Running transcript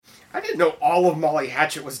didn't know all of Molly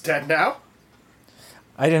Hatchet was dead now.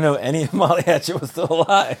 I didn't know any of Molly Hatchet was still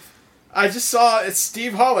alive. I just saw it's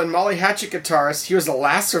Steve Holland, Molly Hatchet guitarist. He was the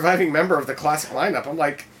last surviving member of the classic lineup. I'm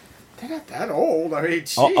like, they're not that old. I mean,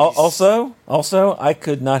 jeez. Also, I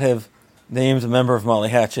could not have named a member of Molly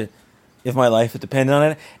Hatchet if my life had depended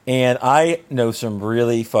on it. And I know some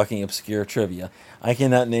really fucking obscure trivia. I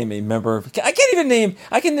cannot name a member of... I can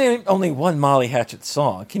name only one Molly Hatchet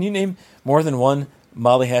song. Can you name more than one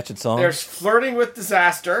Molly Hatchet song? There's Flirting with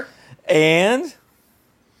Disaster. And...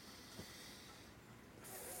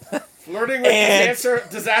 Flirting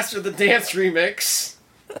with Disaster, the dance remix.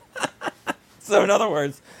 So in other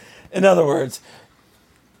words,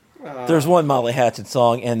 there's one Molly Hatchet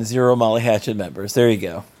song and 0 Molly Hatchet members. There you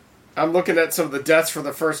go. I'm looking at some of the deaths for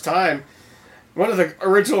the first time. One of the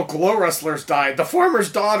original Glow wrestlers died. The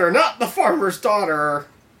farmer's daughter, not the farmer's daughter.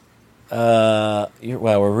 Wow,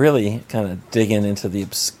 we're really kind of digging into the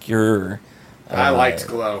obscure. I liked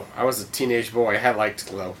Glow. I was a teenage boy. I liked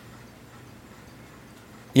Glow.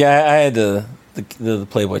 Yeah, I had the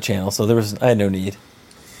Playboy channel, so I had no need.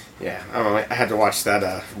 Yeah, I don't know. I had to watch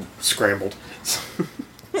that Scrambled.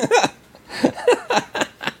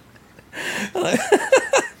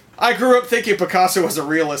 I grew up thinking Picasso was a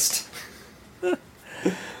realist.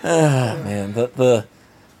 Man,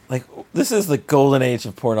 this is the golden age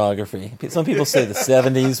of pornography. Some people say the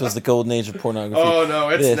 70s was the golden age of pornography. Oh no,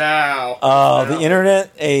 it's now. Oh, the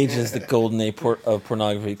internet age is the golden age of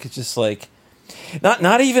pornography. It's just like,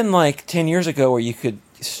 not even like 10 years ago where you could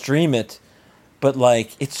stream it, but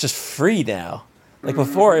like it's just free now. Like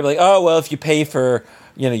before, you'd be like, oh well, if you pay for,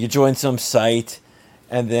 you join some site,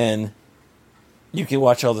 and then you can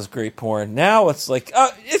watch all this great porn. Now it's like,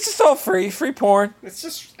 it's just all free porn. It's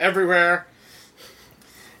just everywhere.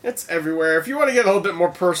 It's everywhere. If you want to get a little bit more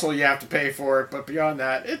personal, you have to pay for it. But beyond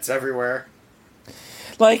that, it's everywhere.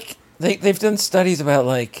 Like they've done studies about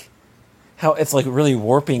like how it's like really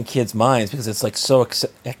warping kids' minds because it's like so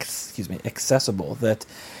accessible that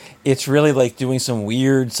it's really like doing some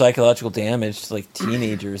weird psychological damage to like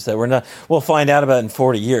teenagers that we'll find out about in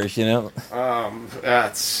 40 years.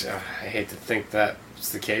 That's I hate to think that's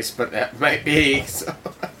the case, but that might be. So.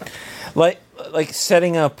 like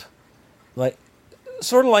setting up like.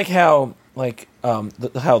 Sort of like how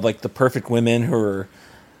the perfect women who are,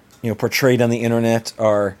 portrayed on the internet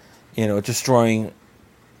are, destroying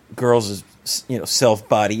girls'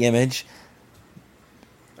 self-body image,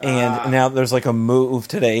 and now there's like a move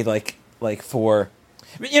today, like for,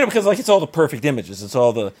 because like it's all the perfect images, it's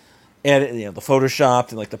all the edit, the photoshopped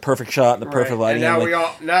and like the perfect shot and the perfect lighting.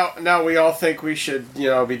 And now we all think we should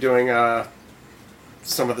be doing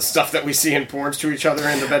some of the stuff that we see in porns to each other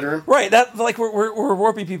in the bedroom. Right, that like we're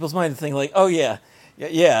warping people's mind to think like, oh yeah,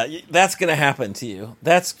 that's gonna happen to you.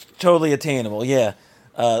 That's totally attainable. Yeah,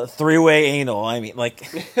 3-way anal. I mean, like,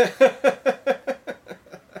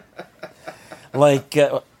 like,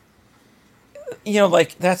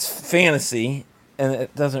 like that's fantasy, and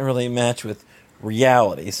it doesn't really match with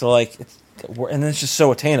reality. So like, and it's just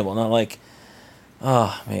so attainable. Not like,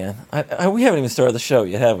 oh man, we haven't even started the show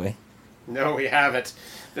yet, have we? No, we haven't.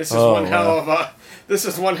 This is one hell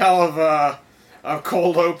of a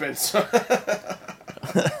cold open. So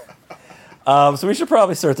we should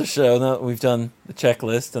probably start the show now that we've done the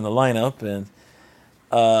checklist and the lineup, and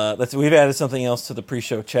we've added something else to the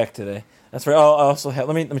pre-show check today. That's right. I also have.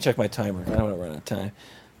 Let me check my timer. I don't want to run out of time.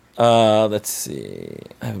 Let's see.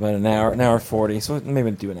 I have about an hour 40, so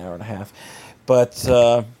maybe do an hour and a half. But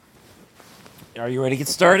are you ready to get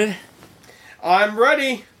started? I'm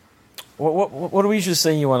ready. What do we usually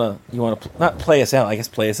say? You want to not play us out? I guess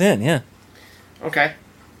play us in. Yeah. Okay.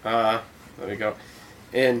 Let me go.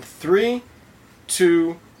 In 3,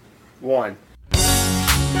 2, 1.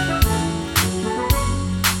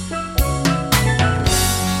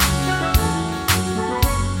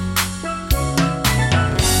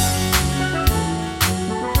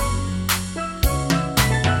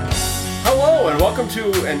 Hello and welcome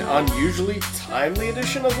to an unusually timely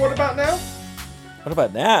edition of What About Now? What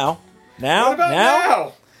about now? What about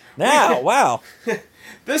now? Now, wow.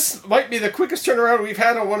 This might be the quickest turnaround we've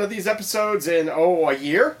had on one of these episodes in, a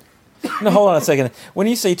year? No, hold on a second. When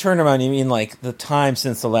you say turnaround, you mean like the time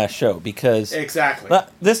since the last show, because... Exactly.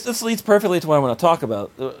 This leads perfectly to what I want to talk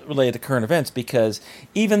about related to current events, because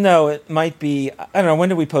even though it might be... I don't know, when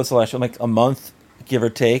did we post the last show? Like a month, give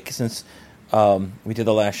or take, since we did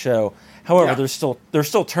the last show. However, there's still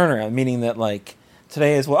turnaround, meaning that like...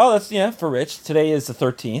 Today is, for Rich, today is the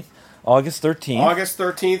 13th. August 13th. August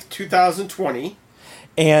 13th, 2020.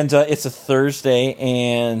 And it's a Thursday,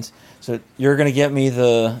 and so you're gonna get me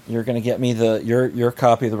your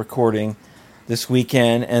copy of the recording this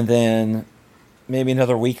weekend, and then maybe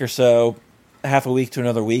another week or so, half a week to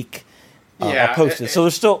another week. I'll post it. So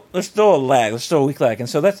there's still a lag. There's still a week lag, and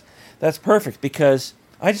so that's perfect because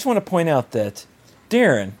I just want to point out that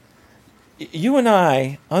Darren, you and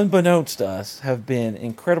I, unbeknownst to us, have been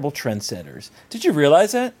incredible trendsetters. Did you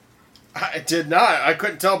realize that? I did not. I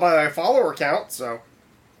couldn't tell by my follower count, so.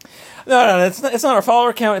 No, it's not our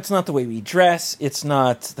follower count. It's not the way we dress. It's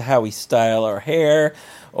not how we style our hair,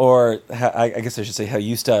 or I guess I should say how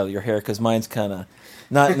you style your hair, because mine's kind of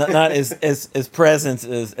not as present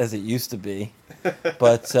as it used to be.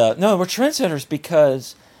 But no, we're trendsetters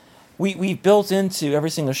because we built into every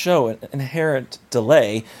single show an inherent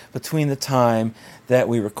delay between the time that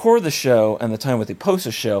we record the show and the time that we post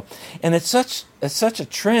a show. And it's such a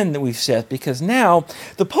trend that we've set because now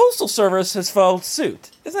the Postal Service has followed suit.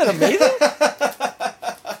 Isn't that amazing?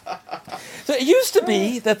 So it used to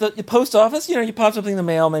be that the post office, you pop something in the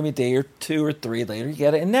mail, maybe a day or 2 or 3 later, you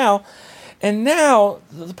get it. And now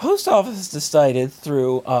the post office has decided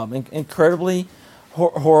through incredibly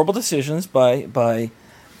horrible decisions by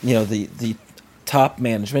the top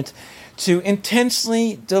management to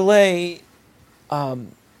intensely delay the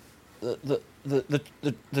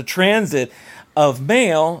transit of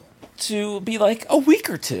mail to be like a week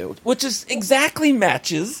or two, which is exactly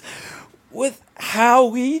matches with how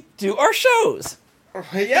we do our shows.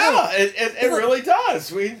 Yeah, it really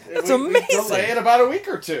does. It's amazing. We delay it about a week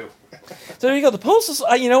or two. So there you go. The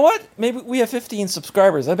Postal. You know what? Maybe we have 15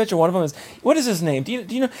 subscribers. I bet you one of them is. What is his name? Do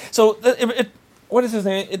you know? So what is his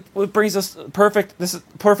name? It brings us perfect. This is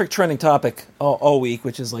perfect trending topic all week,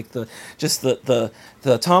 which is like the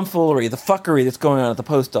tomfoolery, the fuckery that's going on at the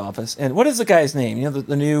post office. And what is the guy's name?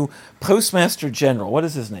 The new Postmaster General. What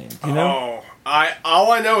is his name? Do you know?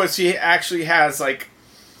 All I know is he actually has like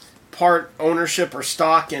part ownership or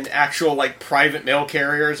stock in actual like private mail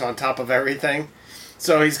carriers on top of everything.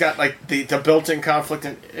 So he's got like the built-in conflict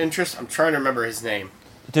of interest. I'm trying to remember his name.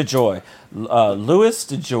 DeJoy, Louis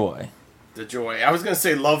DeJoy. DeJoy. I was going to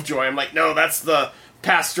say Lovejoy. I'm like, no, that's the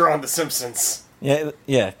pastor on The Simpsons.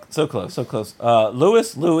 Yeah, so close.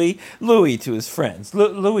 Louis to his friends.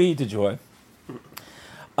 Louis DeJoy.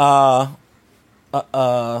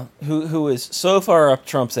 Who is so far up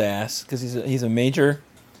Trump's ass because he's a major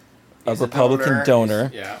Republican donor.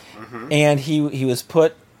 Yeah. Mm-hmm. And he was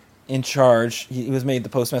put in charge. He was made the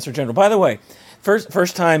Postmaster General. By the way,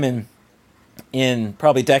 first time in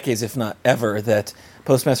probably decades, if not ever, that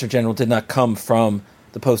Postmaster General did not come from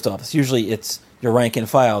the post office. Usually it's your rank and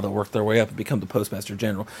file that work their way up and become the Postmaster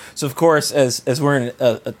General. So, of course, as we're in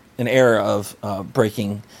an era of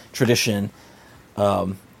breaking tradition,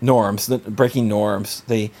 breaking norms,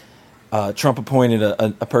 Trump appointed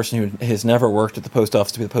a person who has never worked at the post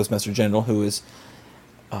office to be the Postmaster General, who is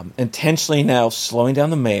intentionally now slowing down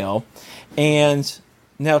the mail. And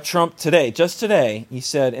now Trump just today, he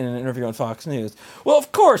said in an interview on Fox News, well,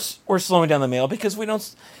 of course we're slowing down the mail because we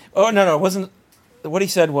don't... Oh, no, it wasn't... What he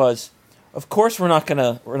said was, of course we're not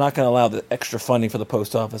gonna allow the extra funding for the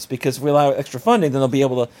post office, because if we allow extra funding, then they'll be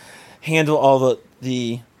able to handle all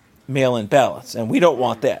the mail-in ballots, and we don't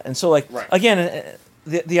want that. And so, Again,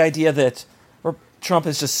 the idea that Trump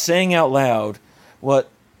is just saying out loud what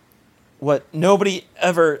nobody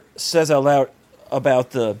ever says out loud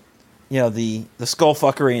about the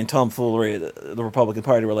skullfuckery and tomfoolery of the Republican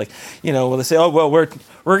Party. We're like, they say, oh, well, we're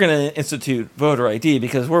going to institute voter ID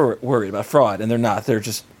because we're worried about fraud, and they're not. They're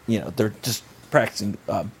just, they're just practicing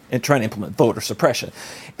and trying to implement voter suppression.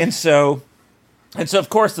 And so of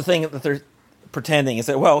course, the thing that they're pretending is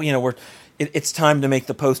that, well, it's time to make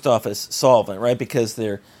the post office solvent, right? Because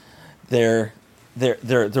they're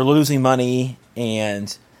losing money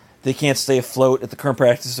and they can't stay afloat at the current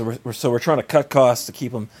practices. So we're trying to cut costs to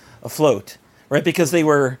keep them afloat, right? Because they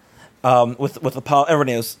were with the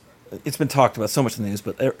everybody knows, it's been talked about so much in the news,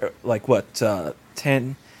 but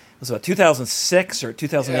 2006 or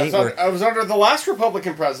 2008? Yeah, I was under the last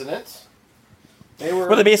Republican president. They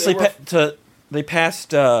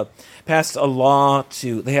passed a law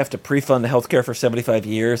they have to pre-fund the healthcare for 75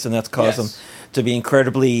 years, and that's caused them to be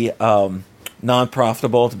incredibly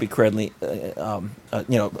non-profitable, to be incredibly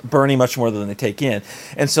burning much more than they take in.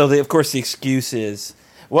 And so of course the excuse is,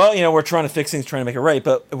 well, we're trying to fix things, trying to make it right,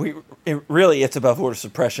 but it's about voter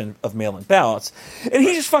suppression of mail-in ballots. And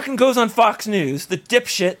he just fucking goes on Fox News, the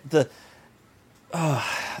dipshit, the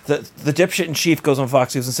dipshit in chief goes on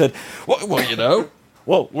Fox News and said, well,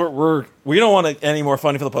 we don't want any more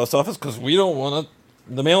funding for the post office because we don't want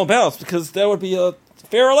the mail-in ballots because that would be a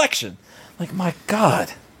fair election. Like, my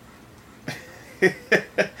God.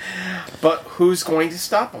 But who's going to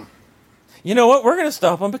stop them? You know what? We're going to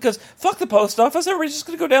stop them because fuck the post office. Everybody's just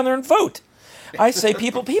going to go down there and vote. I say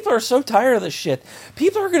people are so tired of this shit.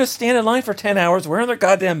 People are going to stand in line for 10 hours wearing their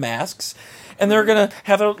goddamn masks, and they're going to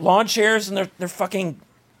have their lawn chairs and their fucking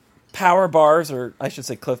power bars, or I should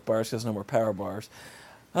say Cliff bars because no more power bars.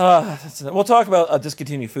 We'll talk about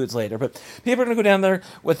discontinued foods later, but people are going to go down there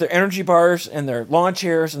with their energy bars and their lawn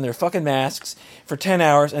chairs and their fucking masks for 10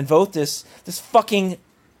 hours and vote this fucking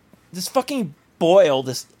boil,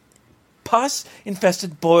 this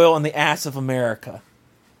pus-infested boil on the ass of America.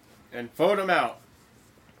 And vote him out.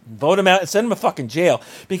 Vote him out and send him to fucking jail.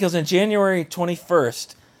 Because on January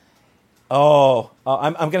 21st,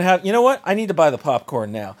 I'm going to have... You know what? I need to buy the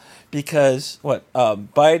popcorn now. Because,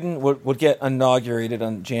 Biden would get inaugurated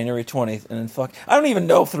on January 20th. And then I don't even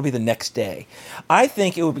know if it'll be the next day. I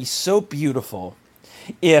think it would be so beautiful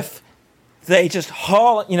if they just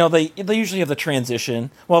haul... You know, they usually have the transition.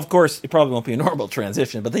 Well, of course, it probably won't be a normal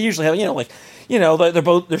transition. But they usually have,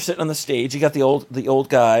 they're sitting on the stage. You got the old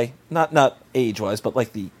guy, not age-wise, but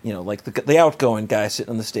like the outgoing guy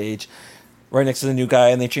sitting on the stage, right next to the new guy,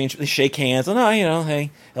 and they shake hands, and hey,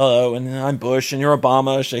 hello, and I'm Bush, and you're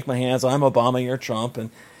Obama, shake my hands, I'm Obama, you're Trump, and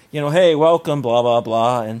hey, welcome, blah blah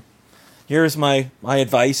blah, and here's my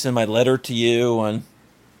advice and my letter to you on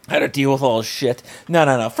how to deal with all this shit.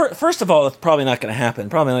 No. First of all, it's probably not going to happen.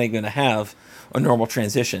 Probably not even going to have a normal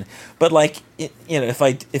transition. But if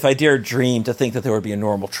I dare dream to think that there would be a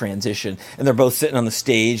normal transition, and they're both sitting on the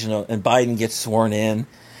stage, and Biden gets sworn in,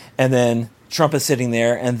 and then Trump is sitting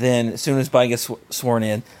there, and then as soon as Biden gets sworn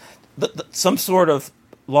in, some sort of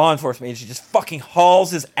law enforcement agency just fucking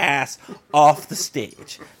hauls his ass off the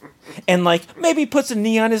stage, and maybe puts a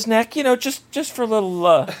knee on his neck, just for a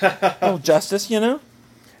little justice,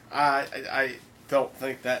 I don't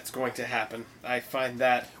think that's going to happen. I find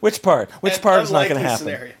that... Which part? Which part is not going to happen?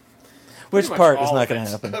 Scenario. Which part is not going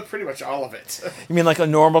to happen? Pretty much all of it. You mean like a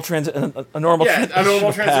normal transition? A normal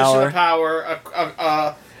transition of power.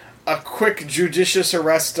 A quick judicious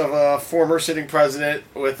arrest of a former sitting president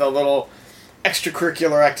with a little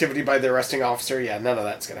extracurricular activity by the arresting officer. Yeah, none of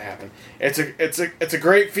that's going to happen. It's a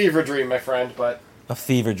great fever dream, my friend. But a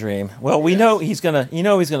fever dream. Well, we know he's gonna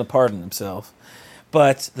pardon himself,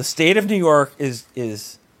 but the state of New York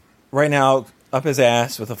is right now up his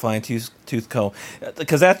ass with a fine tooth comb,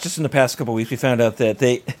 because that's just in the past couple of weeks we found out that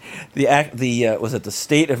the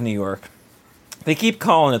state of New York. They keep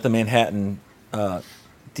calling it the Manhattan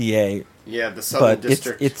DA. Yeah, the Southern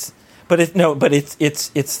District. It's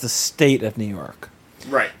the state of New York.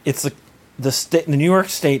 Right. It's the New York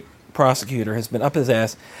State prosecutor has been up his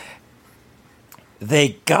ass.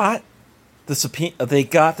 They got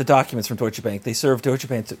the documents from Deutsche Bank. They served Deutsche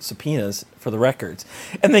Bank subpoenas for the records,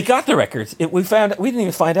 and they got the records. We didn't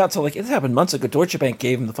even find out until it happened months ago. Deutsche Bank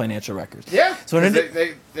gave them the financial records. Yeah, so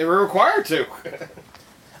they were required to.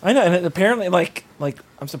 I know, and apparently,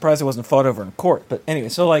 I'm surprised it wasn't fought over in court. But anyway,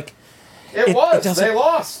 so it they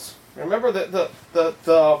lost. Remember that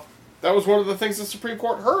that was one of the things the Supreme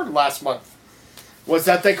Court heard last month, was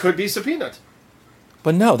that they could be subpoenaed.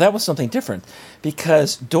 But no, that was something different,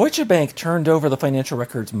 because Deutsche Bank turned over the financial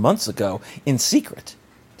records months ago in secret.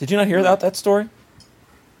 Did you not hear about that story?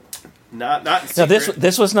 Not in secret.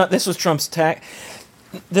 No, this was Trump's tax.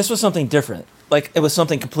 This was something different. It was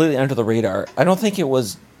something completely under the radar. I don't think it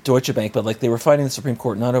was Deutsche Bank, but they were fighting the Supreme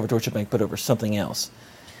Court not over Deutsche Bank, but over something else.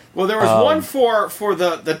 Well, there was one for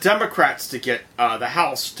the Democrats to get the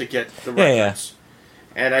House to get the records,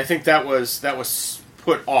 and I think that was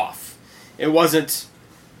put off. It wasn't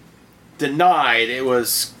denied. It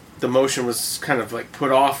was, the motion was kind of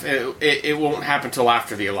put off. It won't happen till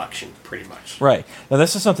after the election, pretty much. Right. Now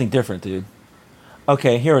this is something different, dude.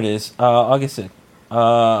 Okay, here it is. August 6th.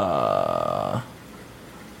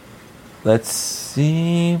 Let's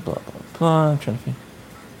see. Blah blah blah. I'm trying to think.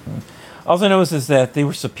 All I know is that they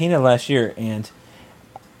were subpoenaed last year, and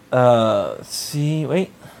the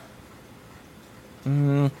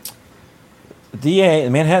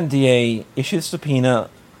Manhattan DA issued a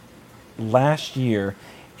subpoena last year.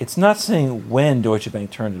 It's not saying when Deutsche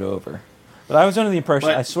Bank turned it over, but I was under the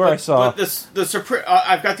impression. I saw. But the Supreme.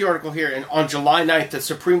 I've got the article here, and on July 9th, the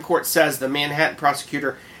Supreme Court says the Manhattan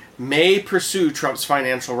prosecutor may pursue Trump's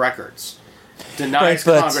financial records, denies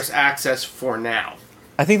Congress access for now.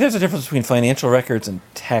 I think there's a difference between financial records and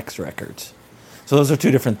tax records. So those are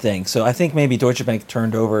two different things. So I think maybe Deutsche Bank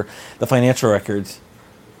turned over the financial records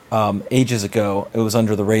ages ago. It was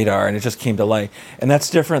under the radar, and it just came to light. And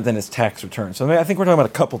that's different than its tax return. So I think we're talking about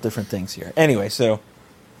a couple different things here. Anyway, so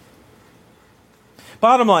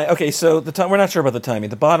bottom line. Okay, so we're not sure about the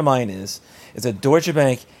timing. The bottom line is that Deutsche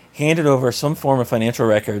Bank handed over some form of financial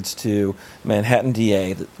records to Manhattan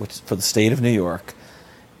DA, which is for the state of New York.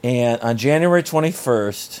 And on January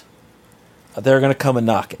 21st, they're going to come a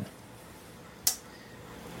knocking.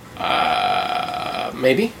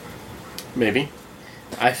 Maybe.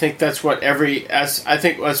 I think that's what every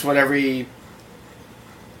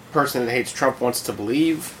person that hates Trump wants to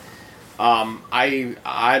believe.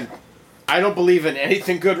 I don't believe in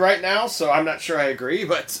anything good right now, so I'm not sure I agree.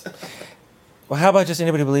 But well, how about just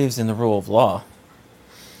anybody who believes in the rule of law?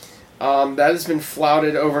 That has been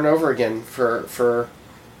flouted over and over again for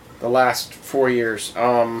the last 4 years.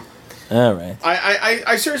 All right.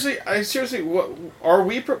 I seriously, what are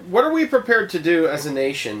we prepared to do as a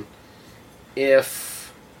nation if?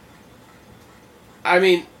 I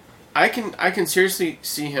mean, I can seriously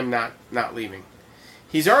see him not leaving.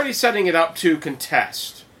 He's already setting it up to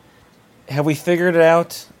contest. Have we figured it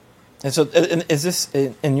out? And so, is this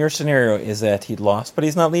in your scenario? Is that he lost, but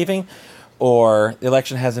he's not leaving, or the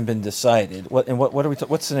election hasn't been decided? What are we?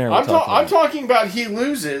 What scenario? I'm talking about he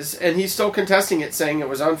loses and he's still contesting it, saying it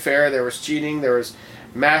was unfair. There was cheating. There was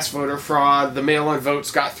mass voter fraud. The mail-in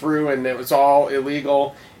votes got through, and it was all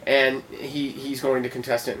illegal. And he's going to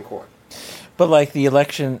contest it in court. But like the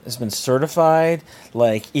election has been certified,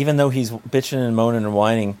 like even though he's bitching and moaning and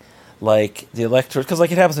whining, like the electors, because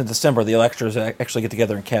like it happens in December, the electors actually get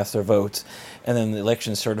together and cast their votes, and then the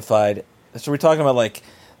election is certified. So we're talking about like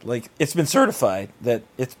it's been certified that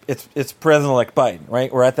it's President-elect Biden,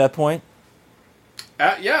 right? We're at that point.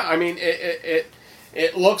 Yeah, I mean it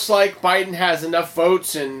looks like Biden has enough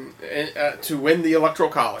votes and to win the Electoral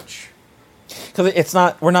College. Because it's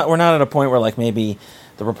not we're not at a point where like maybe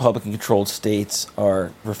the Republican-controlled states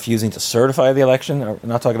are refusing to certify the election. We're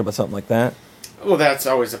not talking about something like that. Well, that's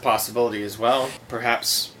always a possibility as well,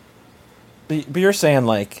 perhaps. But you're saying,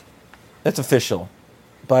 like, it's official.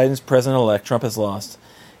 Biden's president-elect, Trump has lost,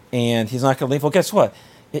 and he's not going to leave. Well, guess what?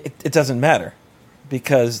 It doesn't matter,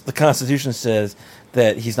 because the Constitution says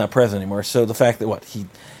that he's not president anymore. So the fact that,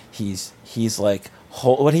 he's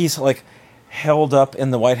held up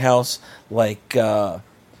in the White House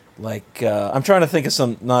I'm trying to think of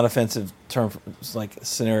some non-offensive term, like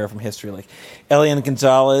scenario from history, like Elian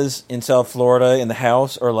Gonzalez in South Florida in the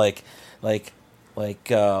House, or like David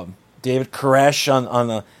Koresh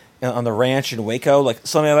on the ranch in Waco, like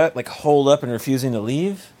something like that, like holed up and refusing to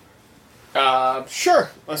leave.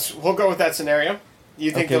 Sure. We'll go with that scenario.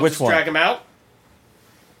 You think they'll just drag him out?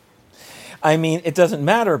 I mean, it doesn't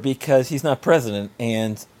matter because he's not president,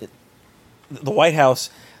 and the White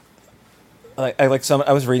House. I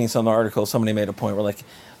was reading some article. Somebody made a point where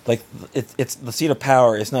it's the seat of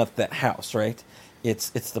power is not that house, right?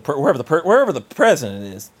 It's wherever the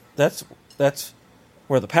president is. That's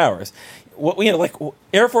where the power is. What we like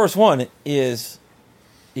Air Force One is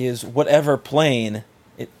whatever plane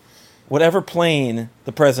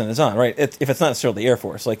the president is on, right? If it's not necessarily the Air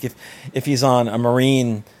Force, like if he's on a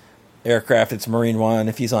Marine aircraft, it's Marine One.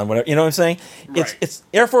 If he's on whatever, you know what I'm saying? Right. It's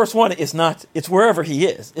Air Force One is not. It's wherever he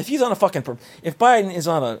is. If he's on if Biden is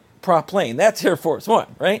on a prop plane, that's Air Force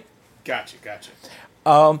One, right? Gotcha.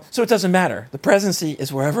 So it doesn't matter. The presidency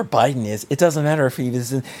is wherever Biden is. It doesn't matter if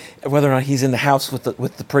whether or not he's in the house with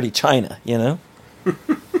the pretty China, you know.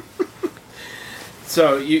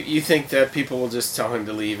 So you think that people will just tell him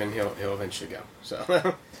to leave and he'll eventually go?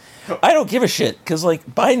 So. I don't give a shit because like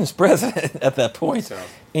Biden's president at that point, so.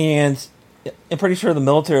 And I'm pretty sure the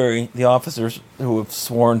military, the officers who have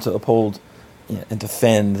sworn to uphold and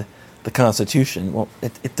defend the Constitution, well,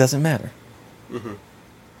 it doesn't matter. Mm-hmm.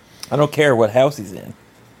 I don't care what house he's in.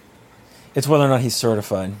 It's whether or not he's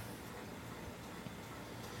certified.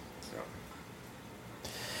 So.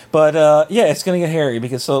 But it's going to get hairy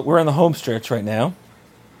because we're in the home stretch right now,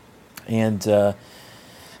 and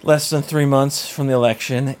less than 3 months from the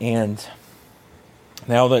election, and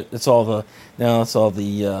now that it's all the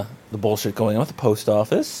bullshit going on with the post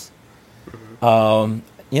office. Mm-hmm.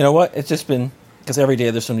 You know what? It's just been because every day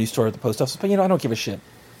there's some new story at the post office, but I don't give a shit.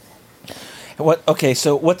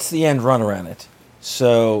 So what's the end run around it?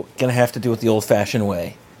 So gonna have to do it the old-fashioned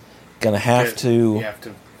way. Gonna have to.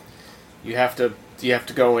 You have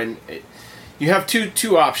to go in. You have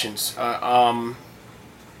two options.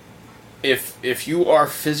 If you are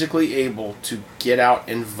physically able to get out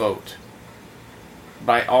and vote,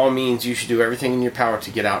 by all means, you should do everything in your power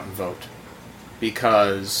to get out and vote,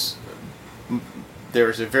 because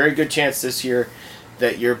there's a very good chance this year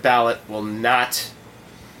that your ballot will not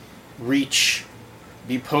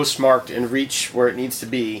be postmarked and reach where it needs to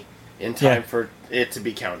be in time for it to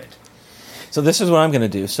be counted. So this is what I'm going to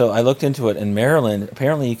do. So I looked into it. In Maryland,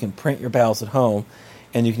 apparently you can print your ballots at home,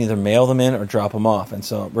 and you can either mail them in or drop them off. And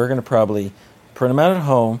so we're going to probably print them out at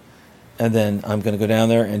home, and then I'm going to go down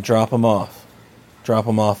there and drop them off. Drop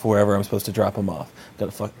them off wherever I'm supposed to drop them off.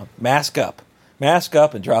 Got to mask up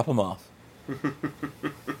and drop them off.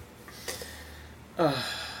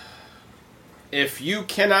 If you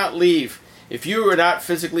cannot leave, if you are not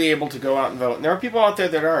physically able to go out and vote, and there are people out there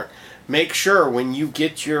that aren't, make sure when you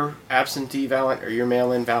get your absentee ballot or your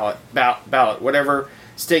mail-in ballot, whatever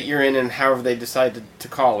state you're in and however they decide to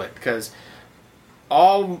call it, because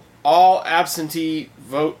all absentee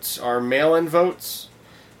votes are mail-in votes,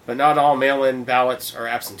 but not all mail-in ballots are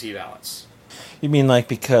absentee ballots. You mean like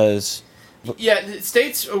because... Yeah,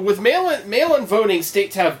 states with mail-in voting,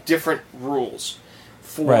 states have different rules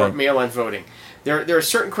for mail-in voting. There are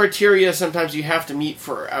certain criteria sometimes you have to meet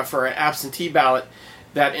for an absentee ballot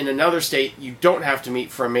that in another state you don't have to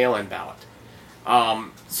meet for a mail-in ballot.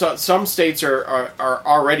 So some states are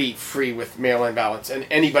already free with mail-in ballots, and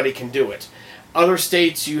anybody can do it. Other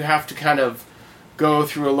states you have to kind of go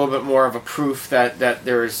through a little bit more of a proof that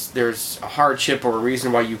there's a hardship or a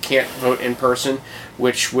reason why you can't vote in person,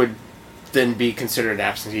 which would then be considered an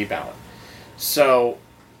absentee ballot. So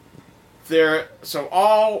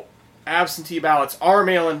all absentee ballots are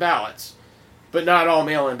mail-in ballots, but not all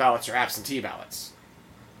mail-in ballots are absentee ballots.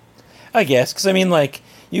 I guess, because I mean, like,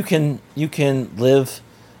 you can live,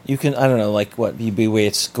 I don't know, like, what, you'd be away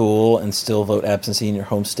at school and still vote absentee in your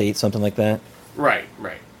home state, something like that? Right.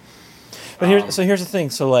 But here's the thing,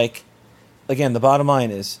 so, like, again, the bottom line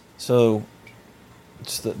is, so,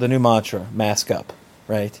 it's the new mantra, mask up,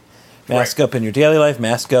 right? Mask up in your daily life,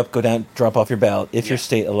 mask up, go down, drop off your ballot, if your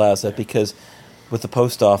state allows that, because with the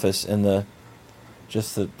post office and the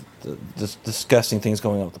disgusting things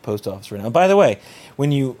going on with the post office right now. And by the way,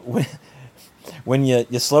 when you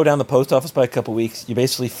slow down the post office by a couple weeks, you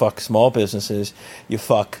basically fuck small businesses, you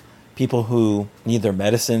fuck people who need their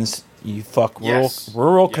medicines, you fuck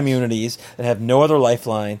rural communities that have no other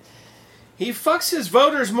lifeline. He fucks his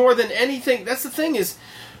voters more than anything. That's the thing is,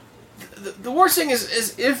 the worst thing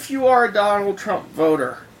is if you are a Donald Trump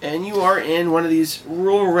voter and you are in one of these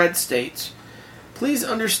rural red states, please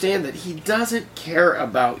understand that he doesn't care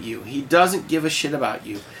about you. He doesn't give a shit about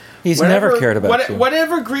you. He's never cared about you.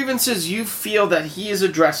 Whatever grievances you feel that he is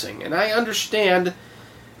addressing, and I understand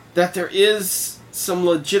that there is some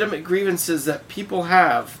legitimate grievances that people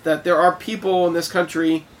have, that there are people in this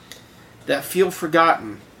country that feel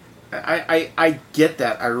forgotten. I get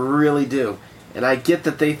that. I really do. And I get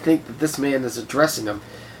that they think that this man is addressing them,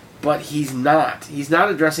 but he's not. He's not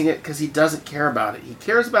addressing it because he doesn't care about it. He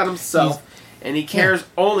cares about himself, and he cares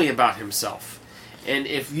only about himself. And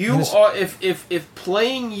if if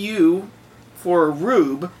playing you for a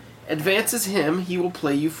rube advances him, he will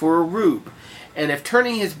play you for a rube. And if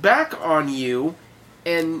turning his back on you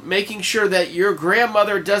and making sure that your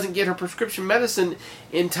grandmother doesn't get her prescription medicine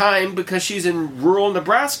in time because she's in rural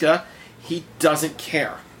Nebraska, he doesn't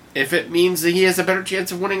care. If it means that he has a better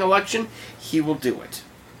chance of winning election, he will do it.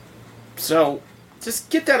 So, just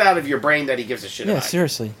get that out of your brain that he gives a shit about. Yeah,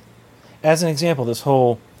 seriously. As an example, this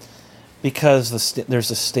whole, because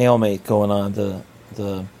there's a stalemate going on, the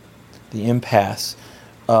impasse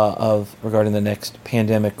regarding the next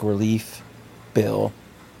pandemic relief bill,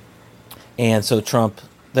 and so Trump.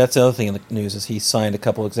 That's the other thing in the news is he signed a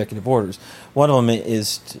couple executive orders. One of them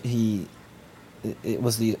is it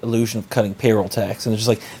was the illusion of cutting payroll tax, and it's just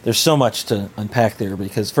like there's so much to unpack there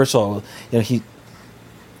because first of all, he's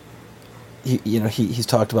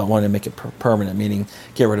talked about wanting to make it permanent, meaning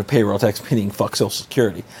get rid of payroll tax, meaning fuck Social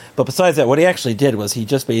Security. But besides that, what he actually did was he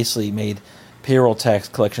just basically made payroll tax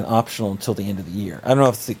collection optional until the end of the year. I don't know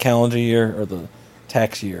if it's the calendar year or the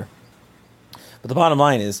tax year. But the bottom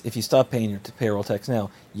line is, if you stop paying your payroll tax now,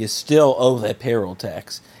 you still owe that payroll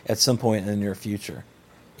tax at some point in the near future.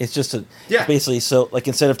 It's just basically so like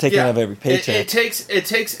instead of taking it out of every paycheck, it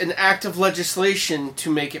takes an act of legislation to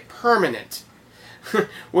make it permanent,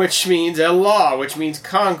 which means a law, which means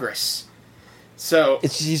Congress. So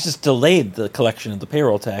he's just delayed the collection of the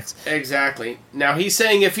payroll tax. Exactly. Now he's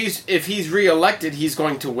saying if he's reelected, he's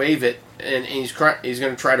going to waive it, and he's going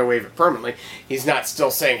to try to waive it permanently. He's not still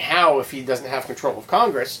saying how if he doesn't have control of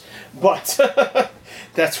Congress, but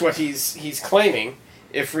that's what he's claiming.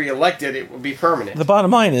 If reelected, it will be permanent. The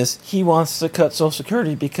bottom line is he wants to cut Social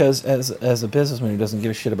Security because as a businessman who doesn't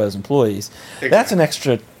give a shit about his employees, that's an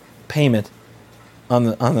extra payment on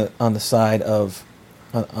the side of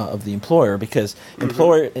the employer because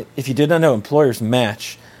if you did not know, employers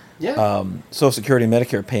match Social Security and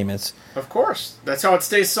Medicare payments. Of course, that's how it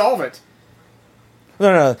stays solvent.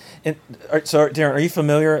 No. So Darren, are you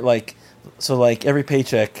familiar? Like every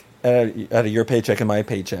paycheck out of your paycheck and my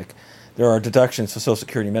paycheck, there are deductions for Social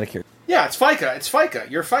Security and Medicare. Yeah, it's FICA. It's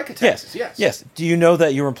FICA. Your FICA taxes. Yes. Do you know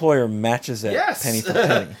that your employer matches that penny for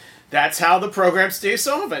penny? That's how the program stays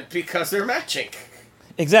solvent because they're matching.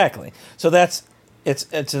 Exactly. So it's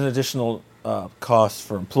an additional costs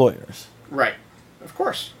for employers. Right. Of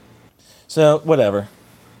course. So whatever.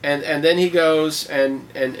 And then he goes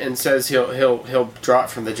and says he'll draw it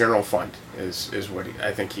from the general fund is what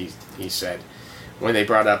I think he said when they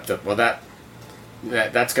brought up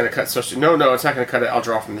that's going to cut social. No, it's not going to cut it. I'll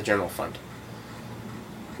draw from the general fund,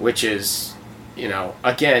 which is,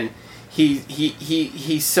 again,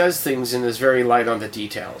 he says things and is very light on the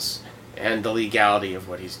details and the legality of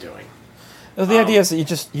what he's doing. Well, the idea is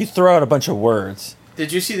that you throw out a bunch of words.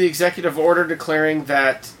 Did you see the executive order declaring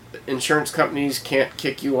that insurance companies can't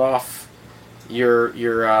kick you off your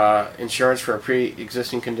insurance for a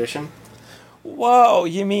pre-existing condition? Whoa,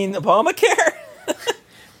 you mean Obamacare?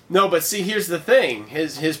 No, but see, here's the thing.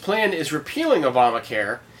 His plan is repealing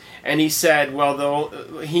Obamacare, and he said, well,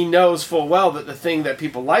 though he knows full well that the thing that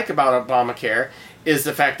people like about Obamacare is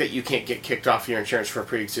the fact that you can't get kicked off your insurance for a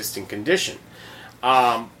pre-existing condition.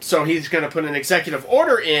 So he's going to put an executive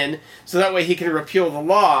order in so that way he can repeal the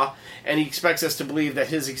law, and he expects us to believe that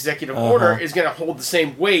his executive order is going to hold the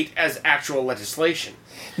same weight as actual legislation.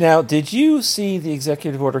 Now, did you see the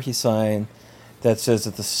executive order he signed that says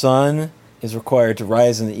that the sun is required to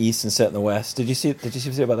rise in the east and set in the west? Did you see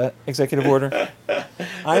about that executive order?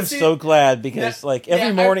 I'm so glad because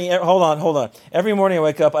every morning, hold on. Every morning I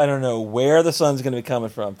wake up, I don't know where the sun's going to be coming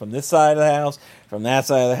from this side of the house, from that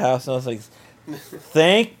side of the house, and I was like,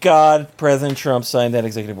 thank God President Trump signed that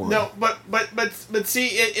executive order. No, but see,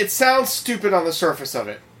 it sounds stupid on the surface of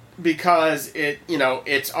it because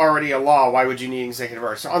it's already a law. Why would you need an executive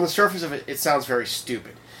order? So on the surface of it, it sounds very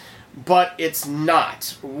stupid. But it's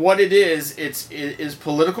not. What it is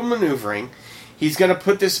political maneuvering. He's going to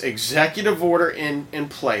put this executive order in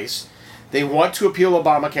place. They want to appeal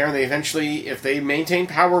Obamacare, and they eventually, if they maintain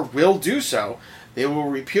power, will do so. They will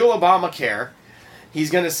repeal Obamacare. He's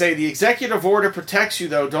going to say the executive order protects you,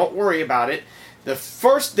 though. Don't worry about it. The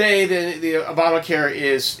first day the Obamacare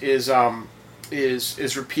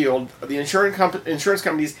is repealed, the insurance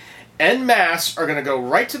companies en masse are going to go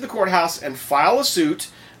right to the courthouse and file a suit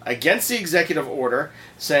against the executive order,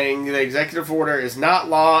 saying the executive order is not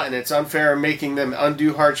law and it's unfair, making them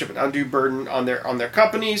undue hardship and undue burden on their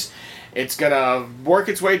companies. It's going to work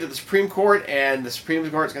its way to the Supreme Court, and the Supreme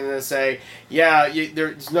Court is going to say,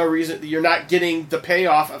 there's no reason, you're not getting the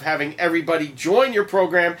payoff of having everybody join your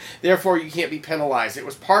program, therefore you can't be penalized. It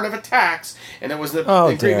was part of a tax, and it was the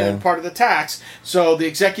agreement and part of the tax, so the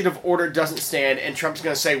executive order doesn't stand, and Trump's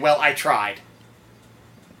going to say, well, I tried.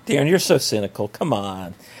 Darren, you're so cynical. Come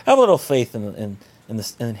on. Have a little faith in him and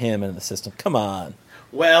in the system. Come on.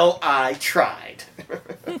 Well, I tried.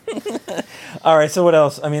 All right, so what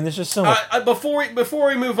else? I mean, there's just so much. Before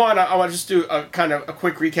we move on, I want to just do a kind of a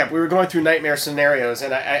quick recap. We were going through nightmare scenarios,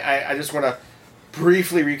 and I just want to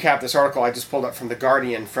briefly recap this article I just pulled up from The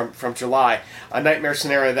Guardian from July. A nightmare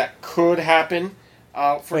scenario that could happen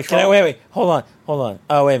for Trump. Wait, hold on.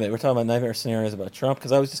 Oh, wait a minute. We're talking about nightmare scenarios about Trump?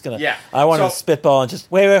 Because I was just going to... Yeah. I wanted to spitball and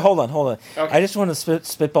just... Wait, hold on. Okay. I just want to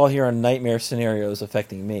spitball here on nightmare scenarios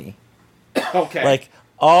affecting me. Okay. Like,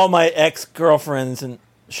 all my ex-girlfriends and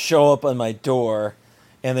show up on my door,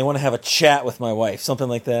 and they want to have a chat with my wife. Something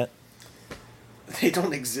like that. They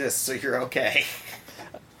don't exist, so you're okay.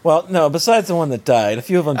 Well, no, besides the one that died, a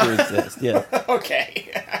few of them do exist, yeah.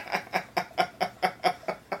 Okay.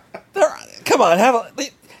 Come on,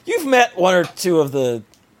 you've met one or two of the,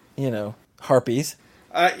 harpies.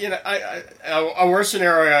 A worse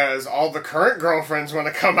scenario is all the current girlfriends want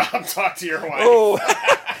to come out and talk to your wife. Oh,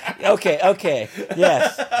 okay.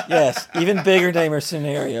 Yes. Even bigger nightmare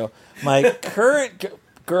scenario. My current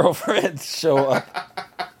girlfriends show up.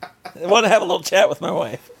 They want to have a little chat with my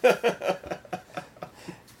wife. I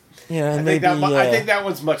think that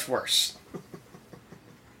one's much worse.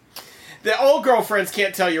 The old girlfriends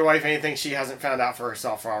can't tell your wife anything she hasn't found out for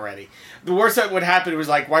herself already. The worst that would happen was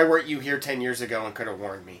like, why weren't you here 10 years ago and could have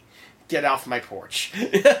warned me? Get off my porch.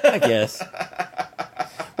 I guess.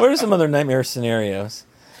 What are some other nightmare scenarios?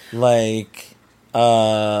 Like,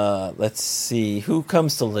 let's see. Who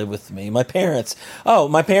comes to live with me? My parents. Oh,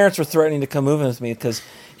 my parents were threatening to come move in with me because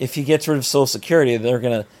if he gets rid of Social Security, they're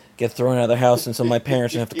going to get thrown out of their house, and so my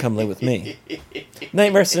parents have to come live with me.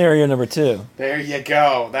 Nightmare scenario number 2. There you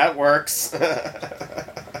go. That works.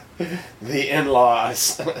 The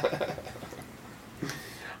in-laws.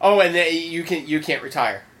 Oh, and you can't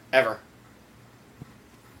retire ever.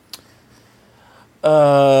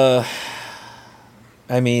 I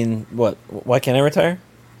mean, what? Why can't I retire?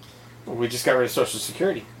 Well, we just got rid of Social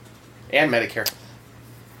Security and Medicare.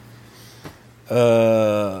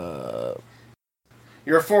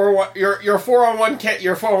 Your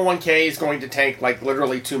 401k is going to tank like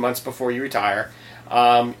literally 2 months before you retire.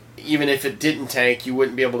 Even if it didn't tank, you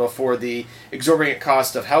wouldn't be able to afford the exorbitant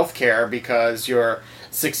cost of health care because you're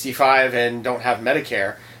 65 and don't have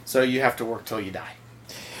Medicare, so you have to work till you die.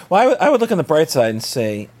 Well, I would look on the bright side and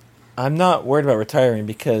say, I'm not worried about retiring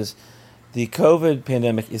because the COVID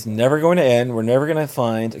pandemic is never going to end. We're never going to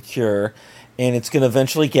find a cure, and it's going to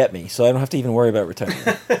eventually get me, so I don't have to even worry about retiring.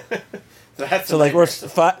 So like we're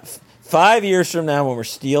 5 years from now when we're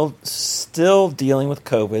still dealing with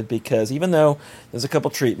COVID, because even though there's a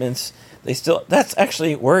couple treatments, that's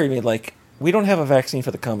actually worried me. Like, we don't have a vaccine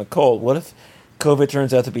for the common cold. What if COVID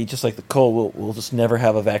turns out to be just like the cold? We'll just never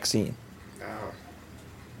have a vaccine.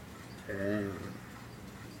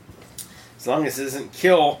 As long as it doesn't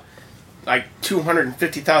kill like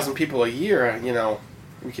 250,000 people a year,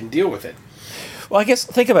 we can deal with it. Well, I guess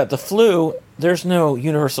think about it. The flu. There's no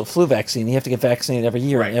universal flu vaccine. You have to get vaccinated every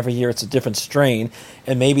year, right. And every year it's a different strain.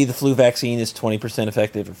 And maybe the flu vaccine is 20%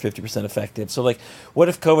 effective or 50% effective. So, like, what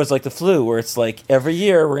if COVID's like the flu, where it's like every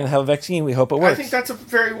year we're going to have a vaccine? We hope it works. I think that's a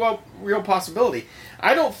very real possibility.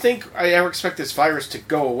 I don't think I ever expect this virus to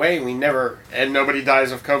go away. And nobody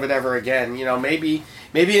dies of COVID ever again. Maybe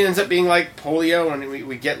it ends up being like polio, and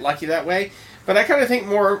we get lucky that way. But I kind of think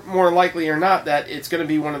more likely or not that it's going to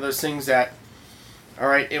be one of those things that, all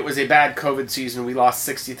right, it was a bad COVID season. We lost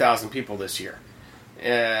 60,000 people this year.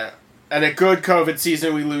 And a good COVID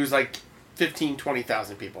season, we lose like 15,000,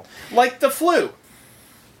 20,000 people. Like the flu.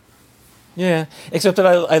 Yeah, except that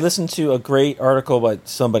I listened to a great article by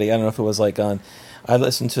somebody. I don't know if it was I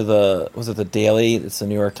listened to the Daily, it's the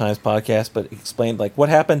New York Times podcast, but it explained like what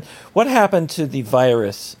happened to the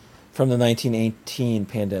virus from the 1918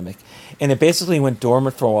 pandemic. And it basically went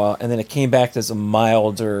dormant for a while, and then it came back as a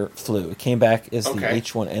milder flu. It came back as the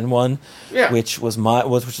H1N1, which was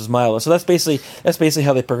milder. So that's basically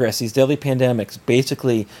how they progress. These deadly pandemics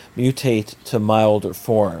basically mutate to milder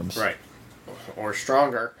forms. Right. Or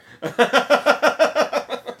stronger. They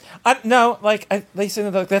say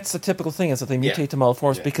that that's the typical thing, is that they mutate to milder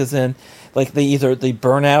forms because then they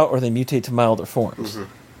burn out or they mutate to milder forms.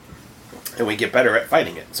 Mm-hmm. And we get better at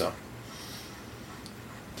fighting it,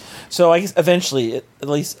 So I guess eventually, at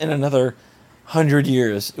least in another 100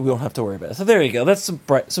 years, we won't have to worry about it. So there you go. That's some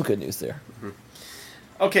good news there. Mm-hmm.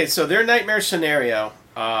 Okay, so their nightmare scenario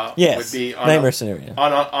would be on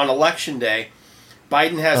Election Day.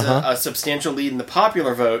 Biden has a substantial lead in the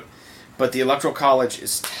popular vote, but the Electoral College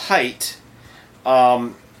is tight.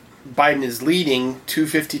 Biden is leading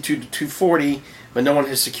 252 to 240, but no one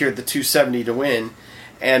has secured the 270 to win.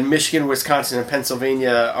 And Michigan, Wisconsin, and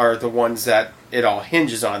Pennsylvania are the ones that it all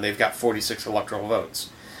hinges on. They've got 46 electoral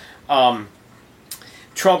votes.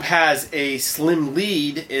 Trump has a slim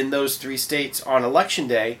lead in those three states on Election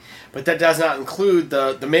Day, but that does not include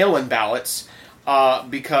the mail-in ballots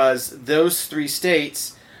because those three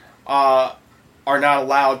states are not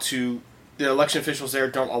allowed to. The election officials there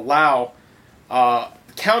don't allow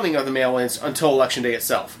counting of the mail-ins until Election Day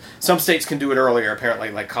itself. Some states can do it earlier,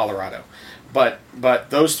 apparently, like Colorado. But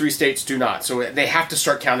those three states do not. So they have to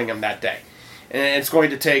start counting them that day. And it's going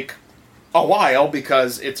to take a while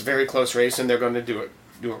because it's a very close race and they're going to do it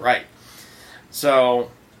right.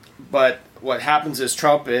 So, but what happens is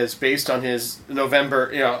Trump is, based on his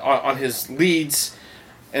November, on his leads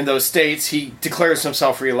in those states, he declares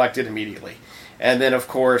himself reelected immediately. And then, of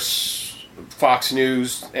course, Fox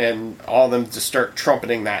News and all of them just start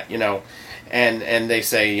trumpeting that, and they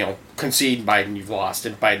say, concede, Biden, you've lost.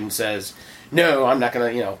 And Biden says, no, I'm not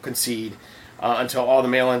going to, concede until all the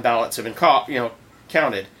mail-in ballots have been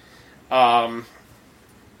counted.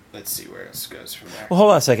 Let's see where this goes from there. Well,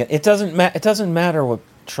 hold on a second. It doesn't matter what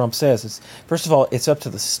Trump says. First of all, it's up to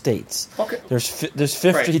the states. Okay. There's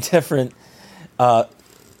 50 different. Hold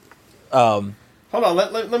on.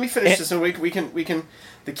 Let me finish this, and we can.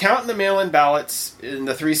 The count in the mail-in ballots in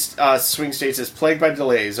the three swing states is plagued by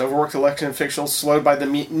delays. Overworked election officials, slowed by the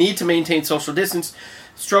need to maintain social distance,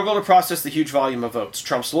 struggle to process the huge volume of votes.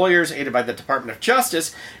 Trump's lawyers, aided by the Department of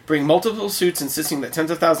Justice, bring multiple suits insisting that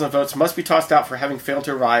tens of thousands of votes must be tossed out for having failed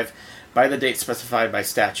to arrive by the date specified by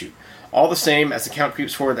statute. All the same, as the count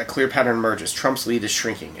creeps forward, that clear pattern emerges. Trump's lead is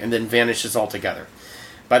shrinking, and then vanishes altogether.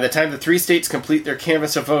 By the time the three states complete their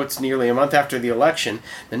canvass of votes nearly a month after the election,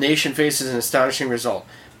 the nation faces an astonishing result.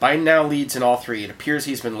 Biden now leads in all three. It appears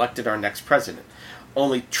he's been elected our next president.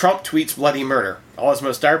 Only Trump tweets bloody murder. All his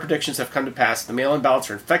most dire predictions have come to pass. The mail-in ballots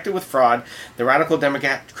are infected with fraud. The radical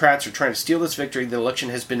Democrats are trying to steal this victory. The election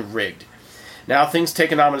has been rigged. Now things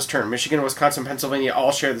take an ominous turn. Michigan, Wisconsin, Pennsylvania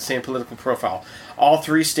all share the same political profile. All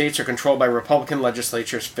three states are controlled by Republican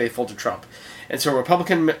legislatures faithful to Trump. And so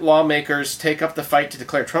Republican lawmakers take up the fight to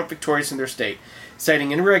declare Trump victorious in their state.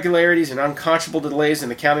 Citing irregularities and unconscionable delays in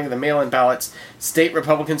the counting of the mail-in ballots, state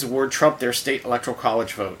Republicans award Trump their state electoral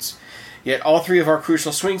college votes. Yet all three of our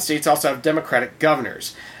crucial swing states also have Democratic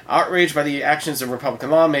governors. Outraged by the actions of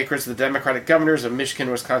Republican lawmakers, the Democratic governors of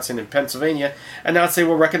Michigan, Wisconsin, and Pennsylvania announced they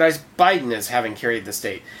will recognize Biden as having carried the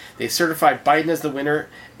state. They certified Biden as the winner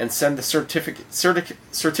and send the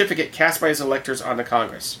certificate cast by his electors on to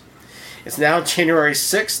Congress. It's now January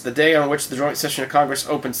 6th, the day on which the joint session of Congress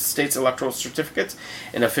opens the state's electoral certificates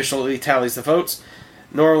and officially tallies the votes.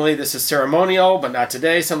 Normally this is ceremonial, but not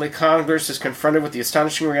today. Suddenly Congress is confronted with the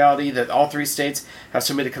astonishing reality that all three states have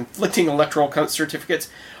submitted conflicting electoral certificates,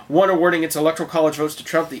 one awarding its electoral college votes to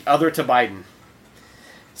Trump, the other to Biden.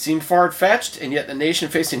 Seemed far-fetched, and yet the nation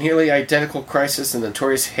faced a nearly identical crisis in the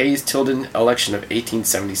notorious Hayes-Tilden election of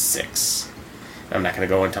 1876. I'm not going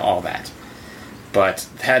to go into all that, but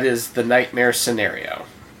that is the nightmare scenario.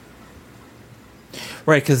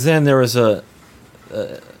 Right, because then there was it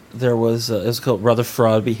was called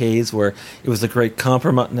Rutherford v. Hayes, where it was the Great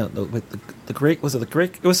Compromise. No, the Great was it the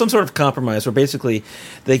Great? It was some sort of compromise where basically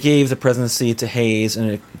they gave the presidency to Hayes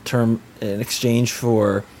in exchange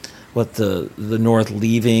for the North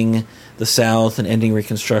leaving the South and ending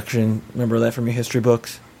Reconstruction. Remember that from your history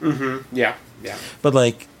books? Mm-hmm. Yeah.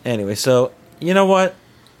 But anyway, so you know what?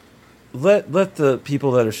 Let the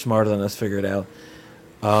people that are smarter than us figure it out.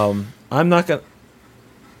 I'm not gonna.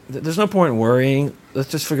 There's no point in worrying. Let's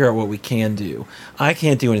just figure out what we can do. I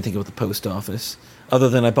can't do anything with the post office other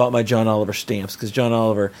than I bought my John Oliver stamps because John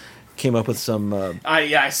Oliver came up with some.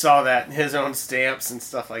 I saw that, his own stamps and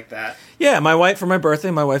stuff like that. Yeah, for my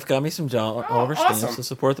birthday, my wife got me some John Oliver stamps to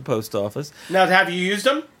support the post office. Now, have you used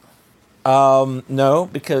them? No,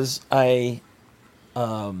 because I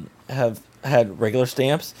have had regular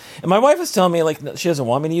stamps, and my wife is telling me she doesn't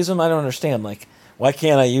want me to use them. I don't understand. Why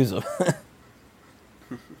can't I use them?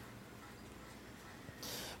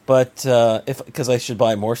 But because I should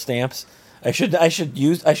buy more stamps, I should buy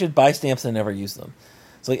stamps and never use them.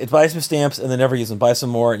 So buy some stamps and then never use them. Buy some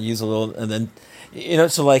more and use a little, and then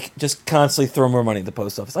just constantly throw more money at the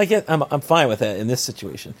post office. I'm fine with that in this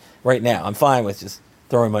situation right now. I'm fine with just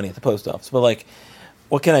throwing money at the post office. But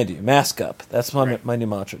what can I do? Mask up. That's my new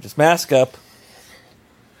mantra. Just mask up.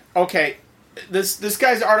 Okay, this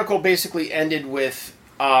guy's article basically ended with.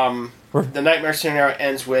 The nightmare scenario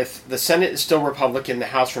ends with the Senate is still Republican, the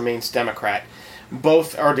House remains Democrat.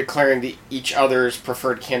 Both are declaring each other's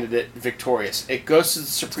preferred candidate victorious. It goes to the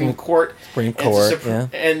Supreme Court.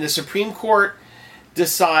 And the Supreme Court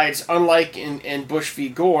decides, unlike in Bush v.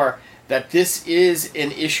 Gore, that this is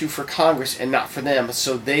an issue for Congress and not for them,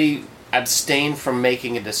 so they abstain from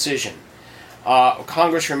making a decision.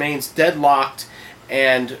 Congress remains deadlocked,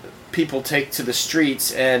 and people take to the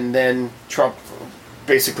streets, and then Trump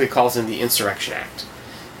basically calls in the Insurrection Act,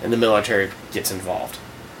 and the military gets involved.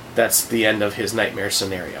 That's the end of his nightmare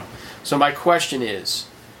scenario. So my question is,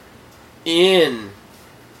 in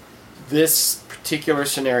this particular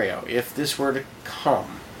scenario, if this were to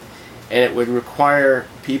come, and it would require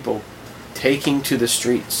people taking to the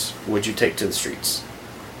streets, would you take to the streets?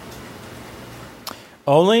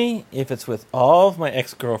 Only if it's with all of my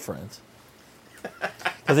ex-girlfriends.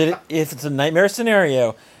 Because if it's a nightmare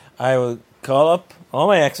scenario, I would call up all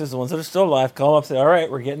my exes, the ones that are still alive, call them up and say, all right,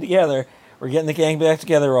 we're getting together. We're getting the gang back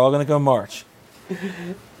together. We're all going to go march.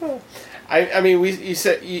 I mean, you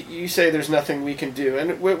say there's nothing we can do.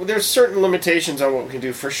 And there's certain limitations on what we can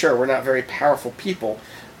do, for sure. We're not very powerful people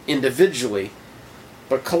individually.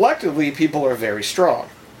 But collectively, people are very strong.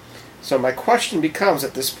 So my question becomes,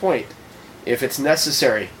 at this point, if it's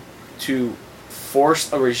necessary to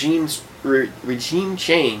force a regime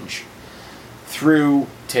change through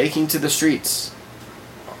taking to the streets,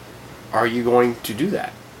 are you going to do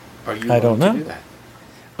that? Are you going to do that?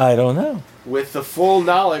 I don't know. With the full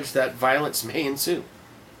knowledge that violence may ensue.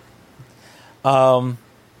 I'm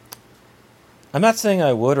not saying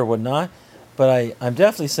I would or would not, but I'm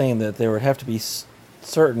definitely saying that there would have to be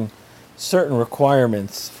certain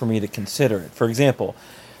requirements for me to consider it. For example,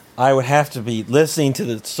 I would have to be listening to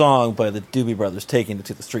the song by the Doobie Brothers, Taking It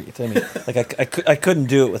to the Streets. I mean, I couldn't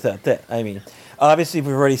do it without that. I mean, obviously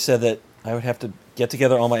we've already said that I would have to get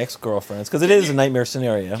together all my ex-girlfriends, because it is a nightmare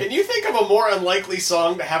scenario. Can you think of a more unlikely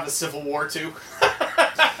song to have a civil war to?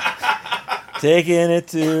 Taking it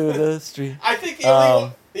to the street. I think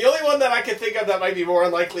the only one that I can think of that might be more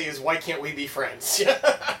unlikely is Why Can't We Be Friends? Speaking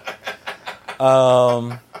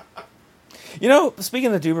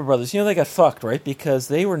of the Doobie Brothers, they got fucked, right? Because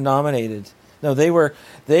they were nominated No, they were.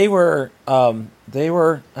 They were. They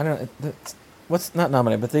were. I don't know. What's not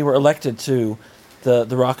nominated, but they were elected to the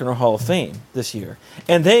Rock and Roll Hall of Fame this year,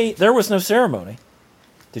 and there was no ceremony.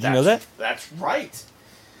 Did you know that? That's right.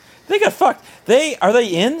 They got fucked. Are they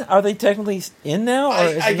in? Are they technically in now?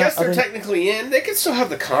 Or I guess they're technically in. They can still have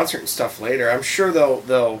the concert and stuff later. I'm sure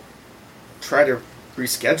they'll try to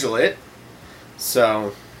reschedule it.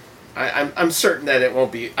 So I'm certain that it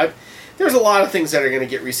won't be. There's a lot of things that are going to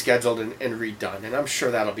get rescheduled and redone, and I'm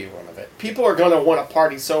sure that'll be one of it. People are going to want to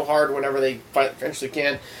party so hard whenever they eventually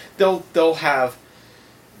can. They'll have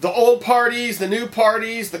the old parties, the new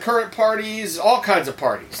parties, the current parties, all kinds of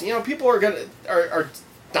parties. You know, people are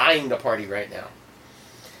dying to party right now.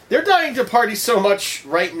 They're dying to party so much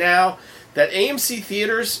right now that AMC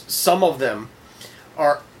theaters, some of them,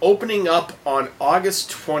 are opening up on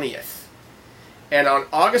August 20th. And on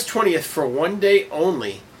August 20th, for one day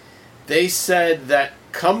only, they said that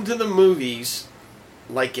come to the movies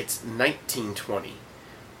like it's 1920.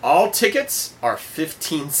 All tickets are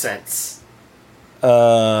 15 cents.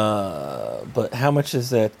 But how much is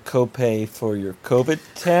that copay for your COVID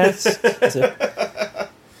test?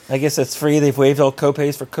 I guess that's free. They've waived all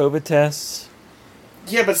copays for COVID tests.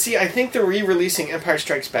 Yeah, but see, I think they're re-releasing Empire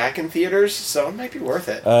Strikes Back in theaters, so it might be worth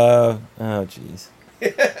it. Oh, jeez.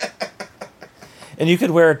 And you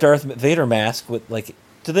could wear a Darth Vader mask with, like...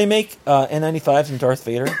 Do they make N95s and Darth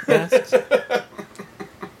Vader masks?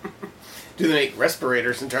 Do they make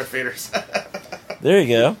respirators and Darth Vaders? There you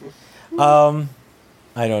go.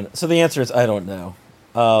 I don't... So the answer is I don't know.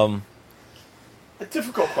 A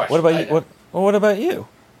difficult question. What about you? What about you?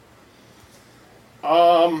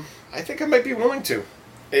 I think I might be willing to.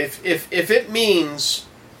 If it means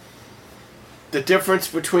the difference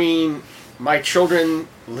between my children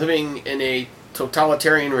living in a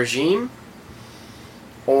totalitarian regime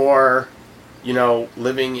or,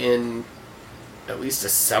 living in at least a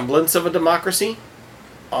semblance of a democracy,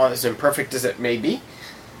 as imperfect as it may be,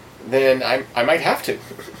 then I might have to.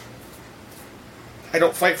 I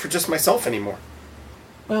don't fight for just myself anymore.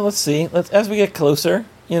 Well, let's see. As we get closer,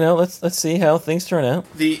 let's see how things turn out.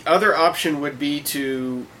 The other option would be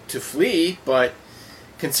to flee, but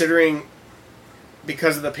considering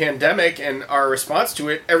because of the pandemic and our response to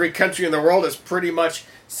it, every country in the world has pretty much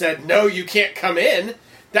said, no, you can't come in.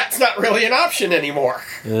 That's not really an option anymore.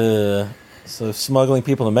 So smuggling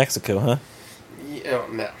people to Mexico, huh?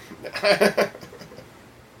 No.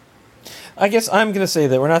 I guess I'm going to say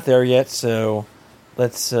that we're not there yet, so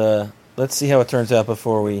let's see how it turns out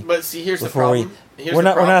before we... But see, here's the problem. We're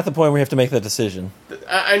not at the point where we have to make that decision.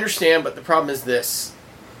 I understand, but the problem is this.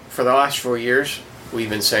 For the last 4 years, we've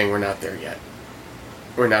been saying we're not there yet.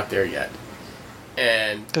 We're not there yet.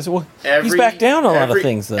 And because he's backed down a lot of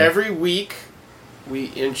things, though. Every week, we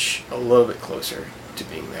inch a little bit closer to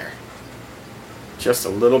being there. Just a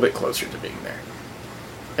little bit closer to being there.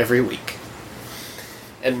 Every week.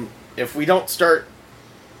 And if we don't start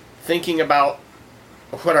thinking about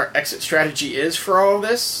what our exit strategy is for all of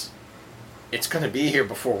this, it's going to be here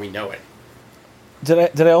before we know it.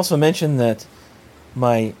 Did I also mention that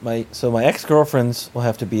my ex-girlfriends will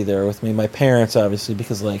have to be there with me, my parents obviously,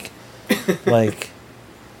 because I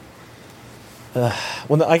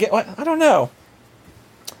don't know.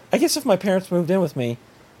 I guess if my parents moved in with me,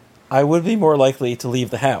 I would be more likely to leave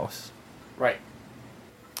the house. Right.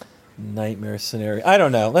 Nightmare scenario. I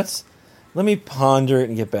don't know. Let me ponder it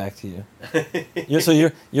and get back to you.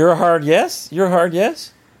 You're a hard yes? You're a hard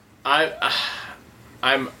yes? I'm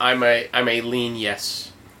a lean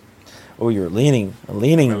yes. Oh, you're leaning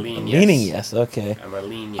yes. Okay. I'm a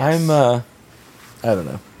lean yes. I don't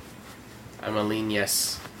know. I'm a lean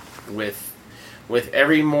yes. With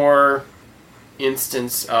every more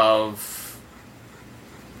instance of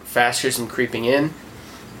fascism creeping in,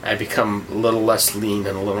 I become a little less lean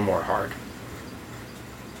and a little more hard.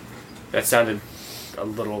 That sounded a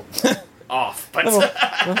little off, but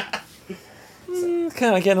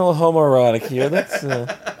kind of getting a little homoerotic here. That's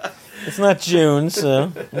it's not June, so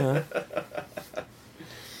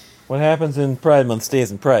what happens in Pride Month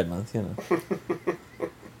stays in Pride Month,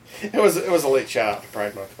 It was a late shout out to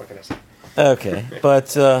Pride Month. What can I say? Okay,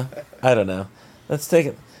 but I don't know. Let's take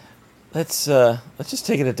it. Let's just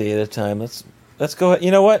take it a day at a time. Let's go.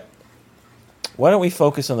 You know what? Why don't we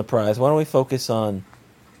focus on the prize? Why don't we focus on?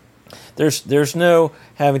 There's no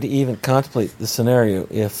having to even contemplate the scenario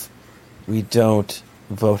if we don't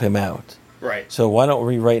vote him out. Right. So why don't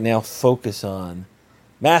we right now focus on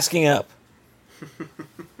masking up?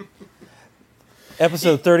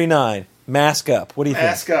 Episode 39, Mask Up. What do you think?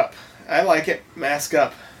 Mask Up. I like it. Mask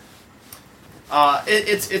Up.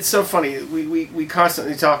 It's so funny. We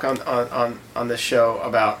constantly talk on this show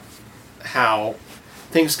about how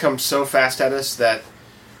things come so fast at us that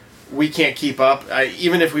we can't keep up.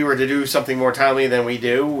 Even if we were to do something more timely than we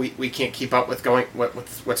do, we can't keep up with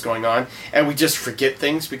what's going on, and we just forget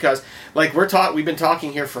things because, like, we've been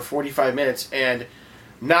talking here for 45 minutes, and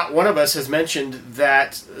not one of us has mentioned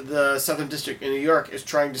that the Southern District in New York is